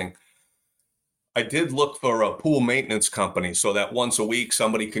one thing. I did look for a pool maintenance company so that once a week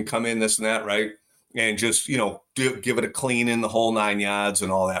somebody can come in, this and that, right? And just, give it a clean in the whole 9 yards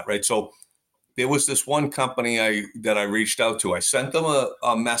and all that, right? So there was this one company that I reached out to. I sent them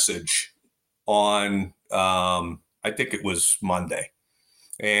a message on, I think it was Monday,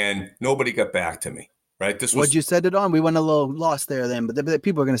 and nobody got back to me, right? What'd you send it on? We went a little lost there then, but the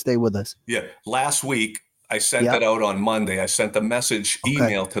people are going to stay with us. Yeah. Last week, I sent it out on Monday. I sent a message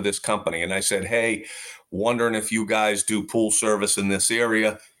email to this company and I said, hey, wondering if you guys do pool service in this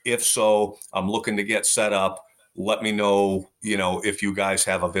area. If so, I'm looking to get set up. Let me know, if you guys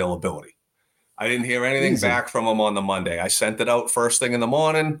have availability. I didn't hear anything back from them on the Monday. I sent it out first thing in the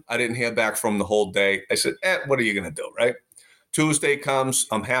morning. I didn't hear back from the whole day. I said, what are you going to do, right? Tuesday comes.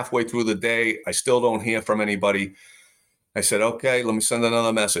 I'm halfway through the day. I still don't hear from anybody. I said, okay, let me send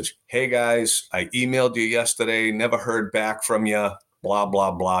another message. Hey, guys, I emailed you yesterday, never heard back from you, blah,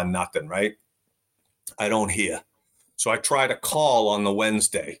 blah, blah, nothing, right? I don't hear. So I try to call on the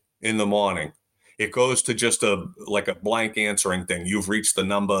Wednesday in the morning. It goes to just a blank answering thing. You've reached the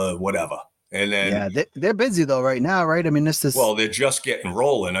number, whatever. And then they're busy though right now, right? I mean, this is they're just getting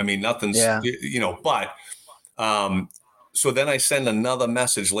rolling. I mean, nothing's but so then I send another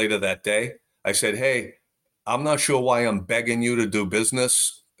message later that day. I said, hey, I'm not sure why I'm begging you to do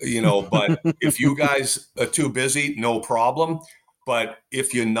business, but if you guys are too busy, no problem. But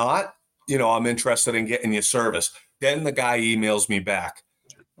if you're not, I'm interested in getting your service. Then the guy emails me back.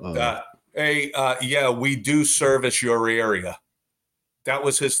 Hey, we do service your area. That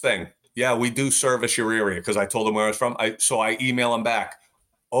was his thing. Yeah, we do service your area because I told him where I was from. So I email him back.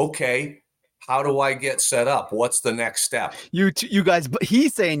 Okay. How do I get set up? What's the next step? You guys, but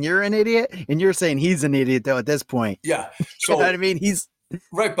he's saying you're an idiot and you're saying he's an idiot though at this point. Yeah. So you know what I mean, he's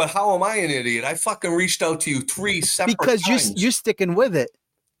right. But how am I an idiot? I fucking reached out to you 3 separate times. Because you're sticking with it.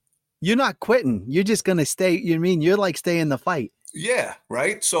 You're not quitting. You're just going to stay. You know what I mean? You're like stay in the fight. Yeah.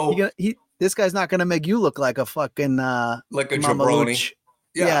 Right. So this guy's not going to make you look like a fucking, like a jabroni.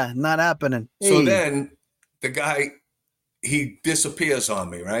 Yeah. Not happening. So then the guy, he disappears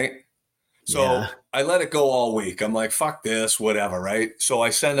on me. Right. So I let it go all week. I'm like, fuck this, whatever, right? So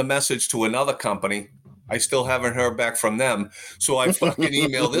I send a message to another company I still haven't heard back from them. So I fucking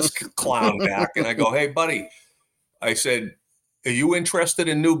email this clown back and I go, hey, buddy, I said, are you interested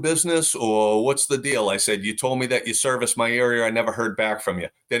in new business or what's the deal? I said, you told me that you service my area. I never heard back from you.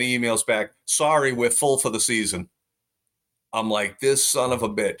 Then he emails back, sorry, we're full for the season. I'm like, this son of a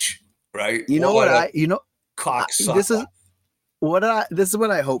bitch, right? You know cocksucker. This is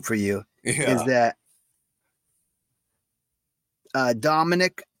what I hope for you is that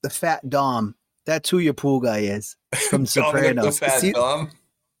Dominic, the fat Dom, that's who your pool guy is from Sopranos. The fat Dom?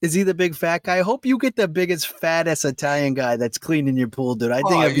 Is he the big fat guy? I hope you get the biggest, fattest Italian guy that's cleaning your pool, dude. I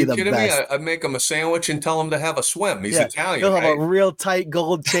think it'd be the best. Me? I'd make him a sandwich and tell him to have a swim. He's Italian. He'll have a real tight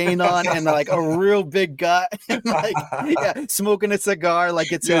gold chain on and like a real big gut, and like smoking a cigar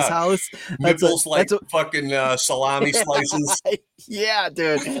like it's his house. Nipples like fucking salami slices. Yeah,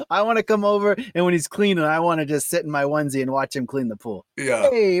 dude. I want to come over, and when he's cleaning, I want to just sit in my onesie and watch him clean the pool. Yeah.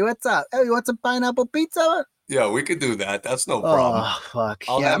 Hey, what's up? Hey, you want some pineapple pizza? Yeah, we could do that. That's no problem. Oh, fuck.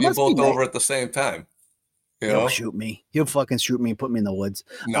 I'll have you both over at the same time. He'll shoot me. He'll fucking shoot me and put me in the woods.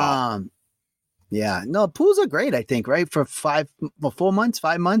 No. Yeah. No, pools are great, I think, right? For 4 months,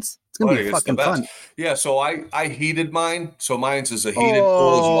 5 months. It's going to be fucking fun. Yeah, so I heated mine. So mine's is a heated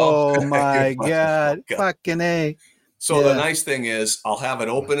pool as well. Oh, my God. Fucking A. So the nice thing is I'll have it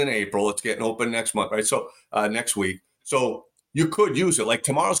open in April. It's getting open next month, right? So next week. So you could use it. Like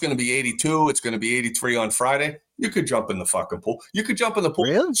tomorrow's going to be 82. It's going to be 83 on Friday. You could jump in the fucking pool. You could jump in the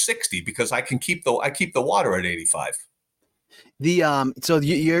pool at 60 because I keep the water at 85. So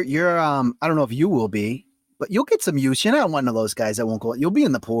you're I don't know if you will be, but you'll get some use. You're not one of those guys that won't go. You'll be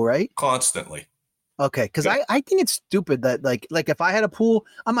in the pool, right? Constantly. Okay, because I think it's stupid that like if I had a pool,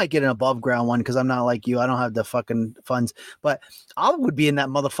 I might get an above ground one because I'm not like you. I don't have the fucking funds, but I would be in that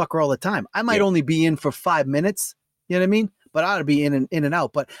motherfucker all the time. I might only be in for 5 minutes. You know what I mean? But I ought to be in and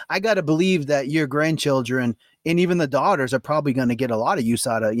out. But I got to believe that your grandchildren and even the daughters are probably going to get a lot of use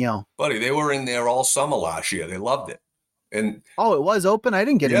out of, Buddy, they were in there all summer last year. They loved it. And it was open? I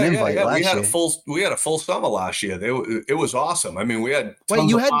didn't get an invite last year. We had a full summer last year. It was awesome. I mean, we had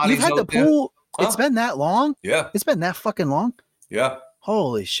you've had the pool. Huh? It's been that long? Yeah. It's been that fucking long? Yeah.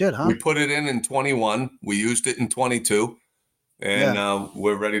 Holy shit, huh? We put it in 21. We used it in 22. And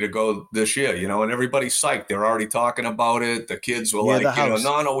we're ready to go this year, and everybody's psyched. They're already talking about it. The kids were like,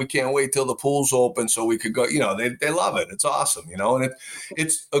 no, we can't wait till the pool's open so we could go. They love it. It's awesome, and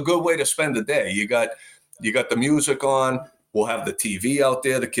it's a good way to spend the day. You got the music on. We'll have the TV out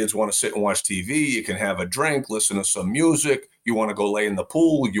there. The kids want to sit and watch TV. You can have a drink, listen to some music. You want to go lay in the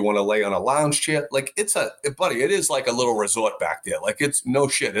pool. You want to lay on a lounge chair. Like it is like a little resort back there. Like it's no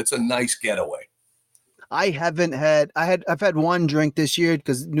shit. It's a nice getaway. I've had one drink this year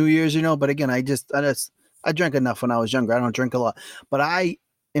because New Year's, but again, I drank enough when I was younger. I don't drink a lot, but I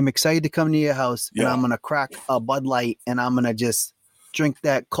am excited to come to your house and I'm going to crack a Bud Light and I'm going to just drink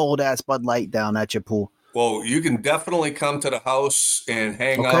that cold ass Bud Light down at your pool. Well, you can definitely come to the house and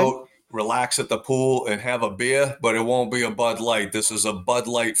hang out, relax at the pool and have a beer, but it won't be a Bud Light. This is a Bud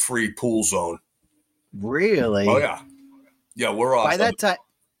Light free pool zone. Really? Oh yeah. Yeah. We're awesome.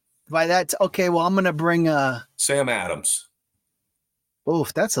 Okay, well, I'm going to bring Sam Adams.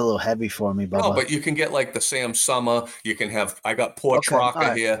 Oof, that's a little heavy for me, Bubba. No, but you can get like the Sam Summer. You can I got Port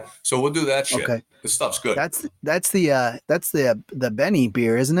Rocker here. So we'll do that shit. Okay. This stuff's good. That's the Benny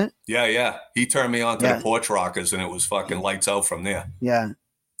beer, isn't it? Yeah, yeah. He turned me on to the Port Rockers and it was fucking lights out from there. Yeah.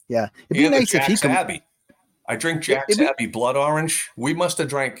 Yeah. It'd be nice if he could. Abbey. I drink Jack's Abbey Blood Orange. We must have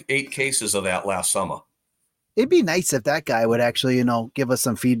drank 8 cases of that last summer. It'd be nice if that guy would actually, give us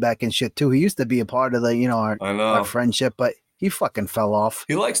some feedback and shit too. He used to be a part of the, our friendship, but he fucking fell off.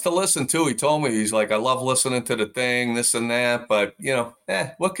 He likes to listen too. He told me, he's like, I love listening to the thing, this and that, but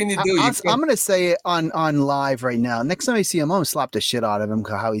what can you do? I'm going to say it on live right now. Next time I see him, I'm going to slap the shit out of him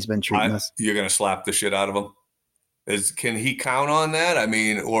how he's been treating us. You're going to slap the shit out of him? Can he count on that? I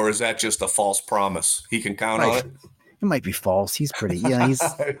mean, or is that just a false promise? He can count on it? It might be false. He's pretty.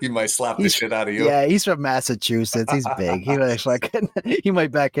 He might slap the shit out of you. Yeah, he's from Massachusetts. He's big. He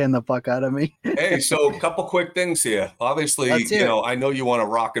might backhand the fuck out of me. Hey, so a couple quick things here. Obviously, I know you want to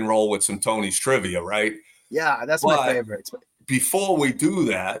rock and roll with some Tony's trivia, right? Yeah, that's my favorite. Before we do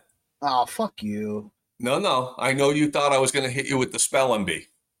that, oh fuck you. No. I know you thought I was going to hit you with the spelling bee.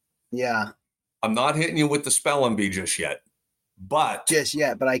 Yeah. I'm not hitting you with the spelling bee just yet, but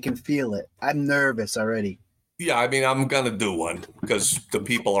I can feel it. I'm nervous already. Yeah, I mean, I'm going to do one because the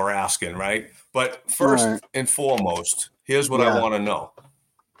people are asking, right? But first and foremost, here's what I want to know.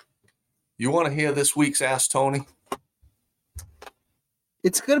 You want to hear this week's Ask Tony?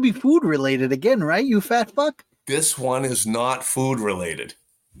 It's going to be food related again, right? You fat fuck? This one is not food related.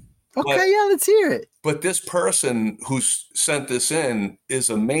 Okay, yeah, let's hear it. But this person who's sent this in is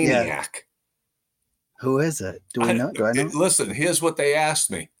a maniac. Who is it? Do I know? Listen, here's what they asked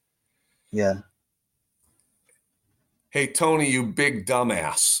me. Yeah. Hey, Tony, you big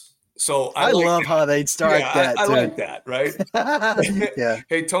dumbass. So I like love how they start that. I dude. like that, right? Yeah.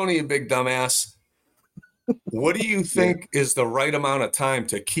 Hey, Tony, you big dumbass. What do you think is the right amount of time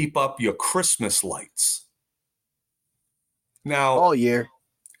to keep up your Christmas lights? Now, all year.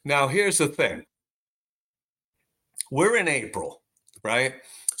 Now, here's the thing. We're in April, right?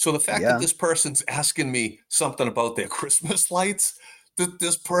 So the fact that this person's asking me something about their Christmas lights,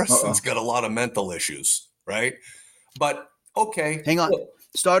 this person's got a lot of mental issues, right? But okay, hang on.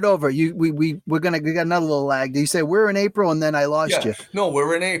 Start over. We're gonna get another little lag. You say we're in April, and then I lost you. No,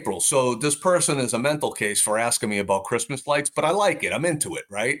 we're in April. So this person is a mental case for asking me about Christmas lights, but I like it. I'm into it,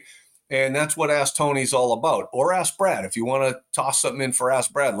 right? And that's what Ask Tony's all about. Or Ask Brad. If you want to toss something in for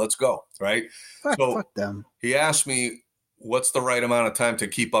Ask Brad, let's go, right? Fuck them. He asked me, what's the right amount of time to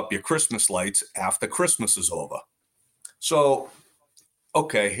keep up your Christmas lights after Christmas is over? So,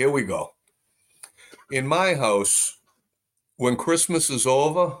 okay, here we go. In my house, when Christmas is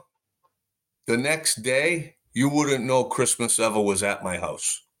over, the next day, you wouldn't know Christmas ever was at my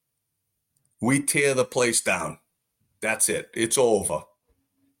house. We tear the place down. That's it. It's over.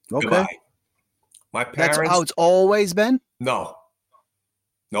 Okay. Goodbye. My parents. That's how it's always been? No.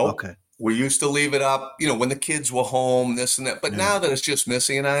 Nope. Okay. We used to leave it up, when the kids were home, this and that. But now that it's just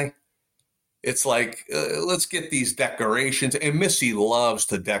Missy and I, it's like, let's get these decorations. And Missy loves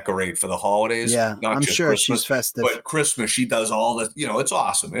to decorate for the holidays. Yeah, I'm sure Christmas, she's festive. But Christmas, she does all this. It's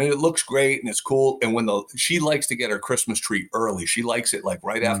awesome. And it looks great and it's cool. And she likes to get her Christmas tree early. She likes it like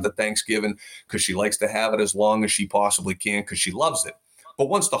right after Thanksgiving because she likes to have it as long as she possibly can because she loves it. But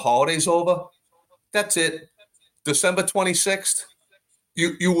once the holiday's over, that's it. December 26th,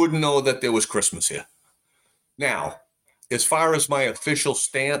 you wouldn't know that there was Christmas here. Now, as far as my official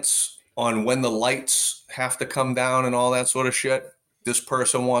stance on when the lights have to come down and all that sort of shit, this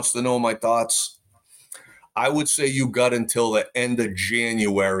person wants to know my thoughts. I would say you got until the end of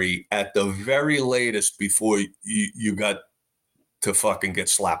January at the very latest before you got to fucking get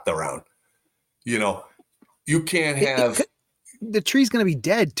slapped around. You can't have... The tree's going to be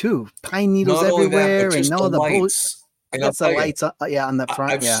dead too. Pine needles everywhere and all the lights. And that's the lights on the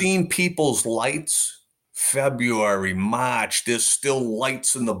front. I've seen people's lights February, March, there's still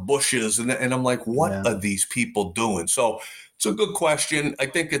lights in the bushes. And I'm like, what are these people doing? So it's a good question. I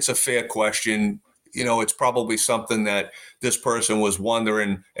think it's a fair question. It's probably something that this person was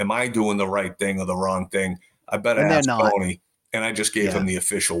wondering, am I doing the right thing or the wrong thing? I better ask Tony. And I just gave him the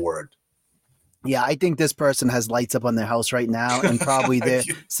official word. Yeah, I think this person has lights up on their house right now. And probably their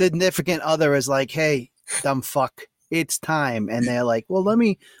significant other is like, hey, dumb fuck. It's time. And they're like, well,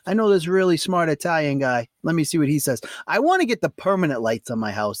 I know this really smart Italian guy. Let me see what he says. I want to get the permanent lights on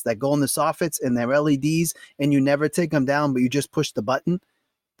my house that go in the soffits and they're LEDs and you never take them down, but you just push the button.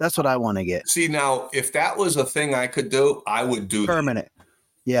 That's what I want to get. See, now, if that was a thing I could do, I would do permanent. That.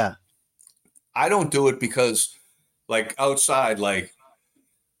 Yeah. I don't do it because like outside, like,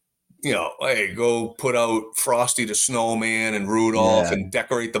 hey, go put out Frosty the Snowman and Rudolph and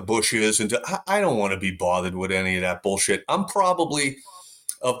decorate the bushes. And I don't want to be bothered with any of that bullshit. I'm probably,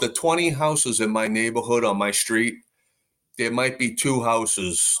 of the 20 houses in my neighborhood on my street, there might be 2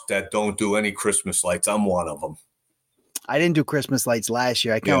 houses that don't do any Christmas lights. I'm one of them. I didn't do Christmas lights last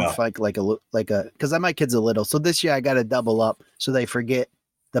year. I count because my kids are little. So this year I got to double up so they forget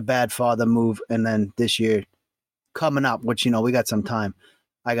the bad father move. And then this year coming up, which, we got some time.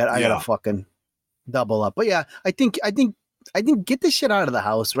 I got to fucking double up. But yeah, I think get this shit out of the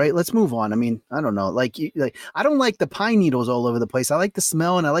house, right? Let's move on. I mean, I don't know. Like I don't like the pine needles all over the place. I like the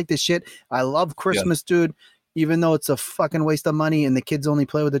smell and I like the shit. I love Christmas, dude, even though it's a fucking waste of money and the kids only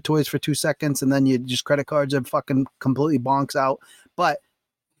play with the toys for 2 seconds and then you just credit cards are fucking completely bonks out. But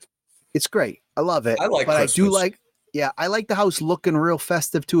it's great. I love it. I like but Christmas. I like the house looking real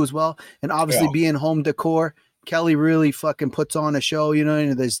festive too as well. And obviously being home decor, Kelly really fucking puts on a show,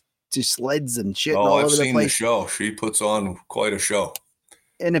 and there's just sleds and shit all over the place. I've seen the show. She puts on quite a show.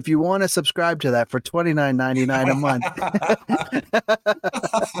 And if you want to subscribe to that for $29.99 a month.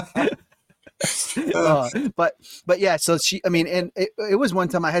 But yeah, so and it was one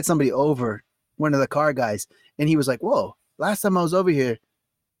time I had somebody over, one of the car guys, and he was like, whoa, last time I was over here,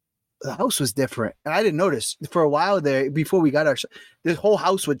 the house was different. And I didn't notice for a while there before we got this whole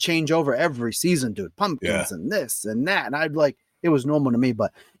house would change over every season, dude. Pumpkins and this and that. And I'd it was normal to me,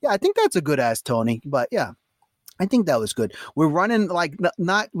 but yeah, I think that's a good ass Tony. But yeah, I think that was good. We're running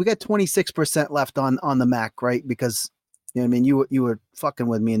we got 26% left on the Mac, right? Because You know what I mean? You were fucking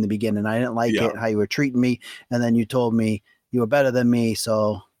with me in the beginning. I didn't like it, how you were treating me. And then you told me you were better than me.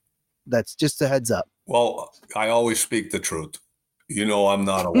 So that's just a heads up. Well, I always speak the truth. You know I'm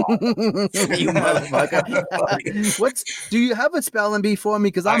not a liar. You motherfucker. Do you have a spelling bee for me?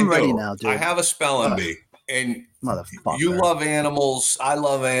 Because I'm ready now, dude. I have a spelling bee. And motherfucker. You love animals. I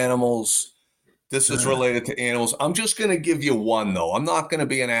love animals. This is related to animals. I'm just going to give you one, though. I'm not going to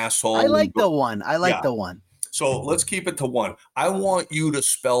be an asshole. I like the one. I like the one. So let's keep it to one. I want you to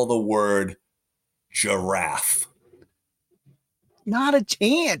spell the word giraffe. Not a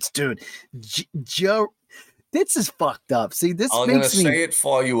chance, dude. This is fucked up. See, this I'm going to say it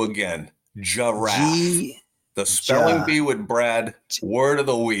for you again. Giraffe. The spelling bee with Brad. Word of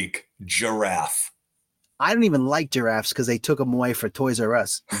the week. Giraffe. I don't even like giraffes because they took them away for Toys R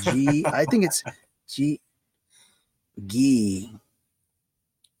Us. I think it's G-I.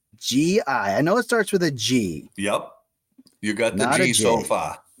 I know it starts with a G. Yep. You got the G so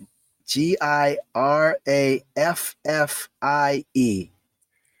far. Giraffe.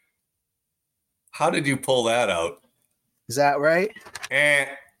 How did you pull that out? Is that right?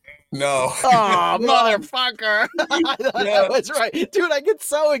 No. Oh, motherfucker. That was right. Dude, I get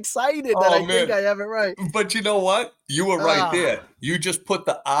so excited that I think I have it right. But you know what? You were right there. You just put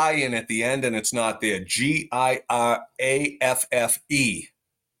the I in at the end and it's not there. Giraffe.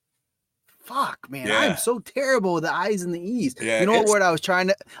 Fuck, man. Yeah. I'm so terrible with the I's and the E's. Yeah, you know what word I was trying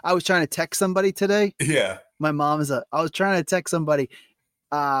to text somebody today? Yeah. My mom I was trying to text somebody.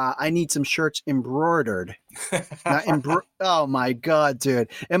 I need some shirts embroidered. Oh my God, dude.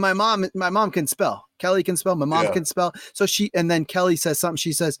 And my mom can spell. Kelly can spell. My mom can spell. So and then Kelly says something.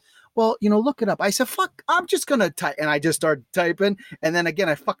 She says, well, look it up. I said, fuck, I'm just going to type. And I just started typing. And then again,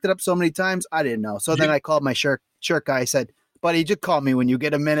 I fucked it up so many times. I didn't know. So then I called my shirt guy. I said, buddy, just call me when you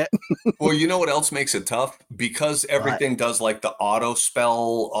get a minute. Well, you know what else makes it tough? Because everything does like the auto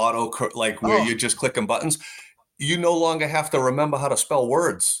spell, where you're just clicking buttons. You no longer have to remember how to spell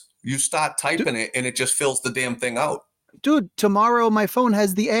words. You start typing it and it just fills the damn thing out. Dude, tomorrow my phone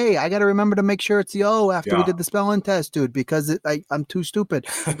has the A. I got to remember to make sure it's the O after we did the spelling test, dude, because I'm too stupid.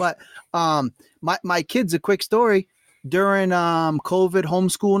 But my kids, a quick story, during COVID,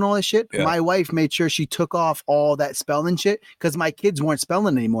 homeschool and all that shit, my wife made sure she took off all that spelling shit because my kids weren't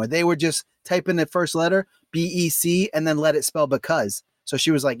spelling anymore. They were just typing the first letter, BEC, and then let it spell because. So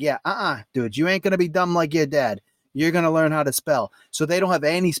she was like, dude, you ain't going to be dumb like your dad. You're going to learn how to spell. So they don't have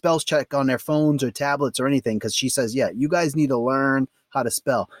any spells check on their phones or tablets or anything because she says, you guys need to learn how to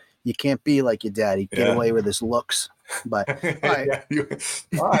spell. You can't be like your daddy. Get away with his looks. But all right.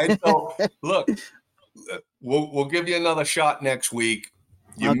 All right. So look, we'll give you another shot next week.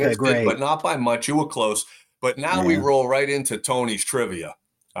 You missed it, but not by much. You were close. But now we roll right into Tony's trivia.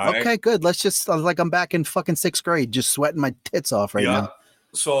 All okay, good. Let's just I'm back in fucking 6th grade, just sweating my tits off right now.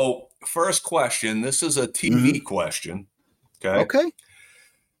 So first question, this is a TV question. Okay.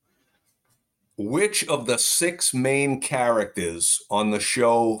 Which of the 6 main characters on the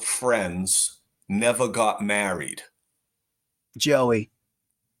show Friends never got married? Joey.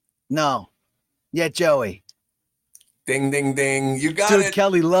 No. Yeah, Joey. Ding, ding, ding. You got dude, it.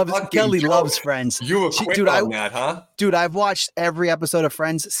 Kelly loves Friends. You were quick on that, huh? Dude, I've watched every episode of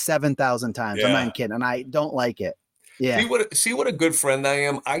Friends 7,000 times. I'm not even kidding. And I don't like it. Yeah. See what a good friend I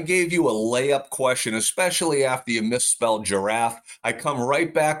am? I gave you a layup question, especially after you misspelled giraffe. I come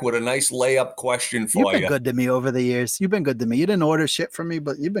right back with a nice layup question for you. You've been good to me over the years. You've been good to me. You didn't order shit from me,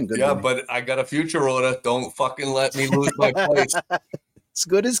 but you've been good to me. Yeah, but I got a future order. Don't fucking let me lose my place. It's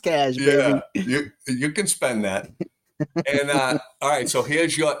good as cash, baby. You can spend that. And all right, so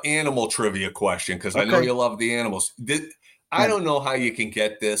here's your animal trivia question, because I know you love the animals. I don't know how you can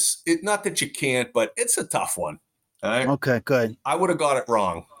get this. Not that you can't, but it's a tough one. All right? Okay, good. I would have got it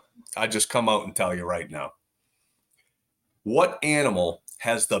wrong. I just come out and tell you right now. What animal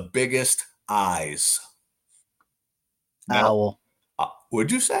has the biggest eyes? Owl.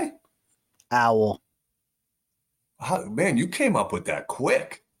 What'd you say? Owl. Man, you came up with that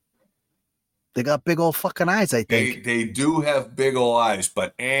quick. They got big old fucking eyes, I think. They do have big old eyes,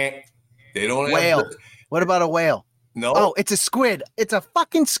 but they don't have whale. What about a whale? No. Oh, it's a squid. It's a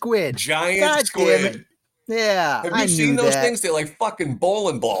fucking squid. Giant squid. Yeah. Have you seen those things? They're like fucking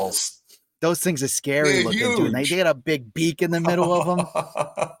bowling balls. Those things are scary looking, dude. They got a big beak in the middle of them.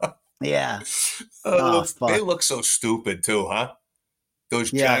 Yeah. They look so stupid too, huh?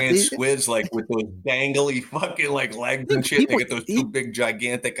 Those giant squids, like with those dangly fucking like legs and shit. They get those two big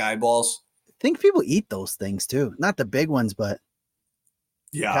gigantic eyeballs. I think people eat those things too. Not the big ones, but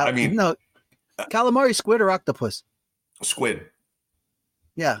yeah, I mean, no, calamari, squid, or octopus? Squid.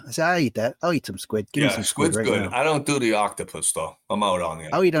 Yeah, I said, I'll eat that. I'll eat some squid. Give me Yeah, some squid squid's right good. now. I don't do the octopus though. I'm out on it.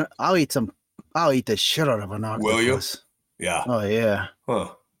 I'll eat some. I'll eat the shit out of an Will you? octopus. Yeah. Oh yeah. Huh.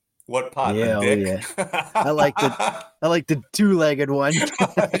 What part? Yeah, The oh dick? yeah. I like the two-legged one. You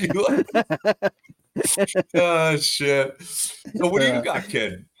like- oh shit. So what do you got,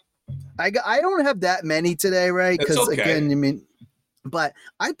 kid? I don't have that many today, right? It's Because okay. again, I mean, but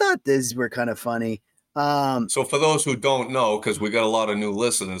I thought these were kind of funny. So for those who don't know, because we got a lot of new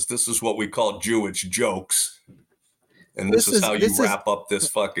listeners, this is what we call Jewish jokes. And this is how you wrap up this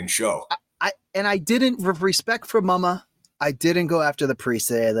fucking show. I didn't, with respect for Mama, I didn't go after the priest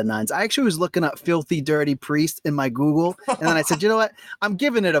today of the nuns. I actually was looking up filthy, dirty priest in my Google. And then I said, you know what? I'm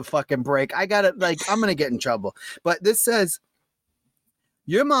giving it a fucking break. I got it. Like, I'm going to get in trouble. But this says,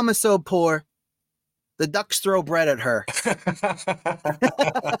 your mama's so poor, the ducks throw bread at her.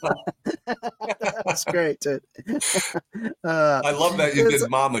 That's great, dude. I love that you did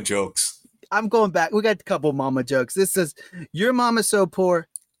mama jokes. I'm going back. We got a couple mama jokes. This says, your mama's so poor,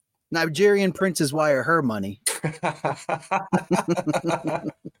 Nigerian princes wire her money. Have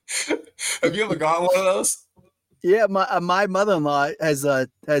you ever gotten one of those? Yeah, my mother-in-law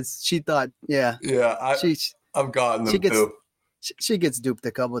has she thought, yeah. Yeah, I've gotten them too. She gets duped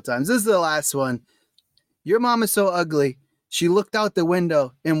a couple of times. This is the last one. Your mom is so ugly. She looked out the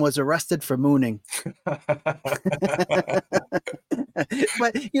window and was arrested for mooning. But,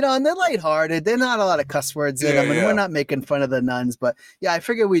 and they're lighthearted. They're not a lot of cuss words in them. And we're not making fun of the nuns. But, yeah, I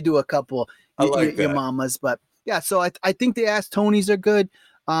figured we do a couple. I like your mamas. But, yeah, so I think the Ask Tonys are good.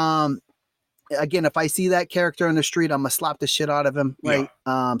 Again, if I see that character on the street, I'm going to slap the shit out of him. Right.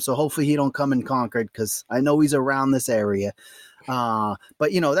 Yeah. So hopefully he don't come in Concord because I know he's around this area. But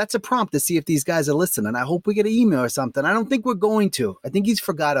that's a prompt to see if these guys are listening. I hope we get an email or something. I don't think we're going to. I think he's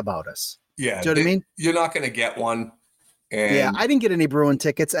forgot about us. Yeah. Do you know what I mean? You're not going to get one. And yeah. I didn't get any Bruin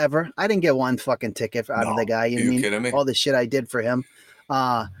tickets ever. I didn't get one fucking ticket out of the guy. You know what I mean? Kidding me? All the shit I did for him.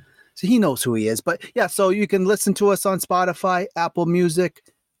 So he knows who he is. But yeah, so you can listen to us on Spotify, Apple Music.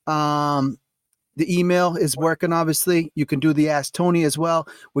 The email is working, obviously. You can do the Ask Tony as well.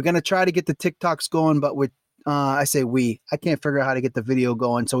 We're going to try to get the TikToks going, but I can't figure out how to get the video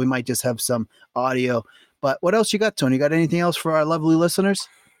going, so we might just have some audio. But what else you got, Tony? You got anything else for our lovely listeners?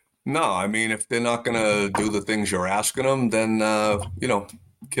 No, I mean, if they're not going to do the things you're asking them, then,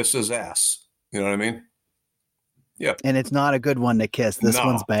 kiss his ass. You know what I mean? Yeah. And it's not a good one to kiss. This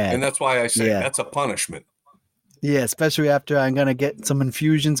one's bad. And that's why I say that's a punishment. Yeah, especially after I'm going to get some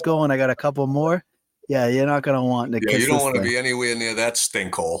infusions going. I got a couple more. Yeah, you're not going to want to kiss you don't want to be anywhere near that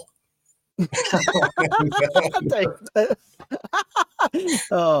stink hole.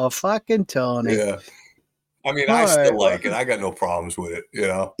 Oh, fucking Tony. Yeah. I mean, I still like it. I got no problems with it,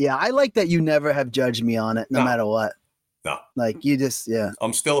 Yeah, I like that you never have judged me on it, no matter what. No. Like, you just,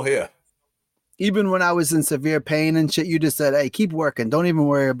 I'm still here. Even when I was in severe pain and shit, you just said, hey, keep working. Don't even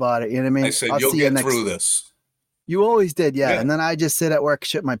worry about it. You know what I mean? I said, you'll get through this. You always did, yeah. And then I just sit at work,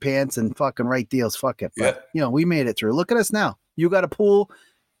 shit my pants, and fucking write deals. Fuck it. But, we made it through. Look at us now. You got a pool.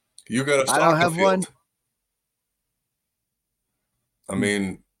 You got a soccer I don't have field. one. I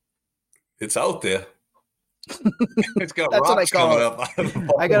mean, it's out there. It's got That's rocks coming up.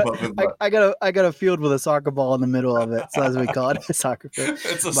 I got a field with a soccer ball in the middle of it. So as we call it, a soccer field.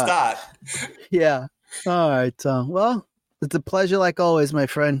 It's a start. Yeah. All right. Well, it's a pleasure like always, my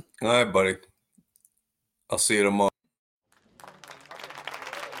friend. All right, buddy. I'll see you tomorrow.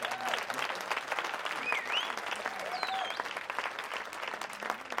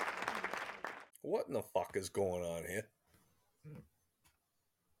 What in the fuck is going on here?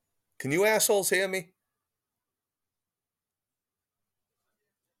 Can you assholes hear me?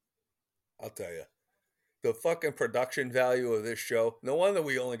 I'll tell you. The fucking production value of this show, no wonder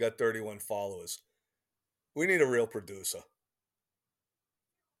we only got 31 followers. We need a real producer.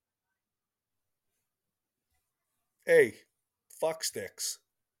 Hey, fuck sticks.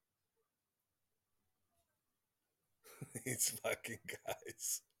 These fucking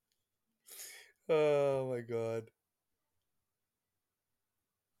guys. Oh my God.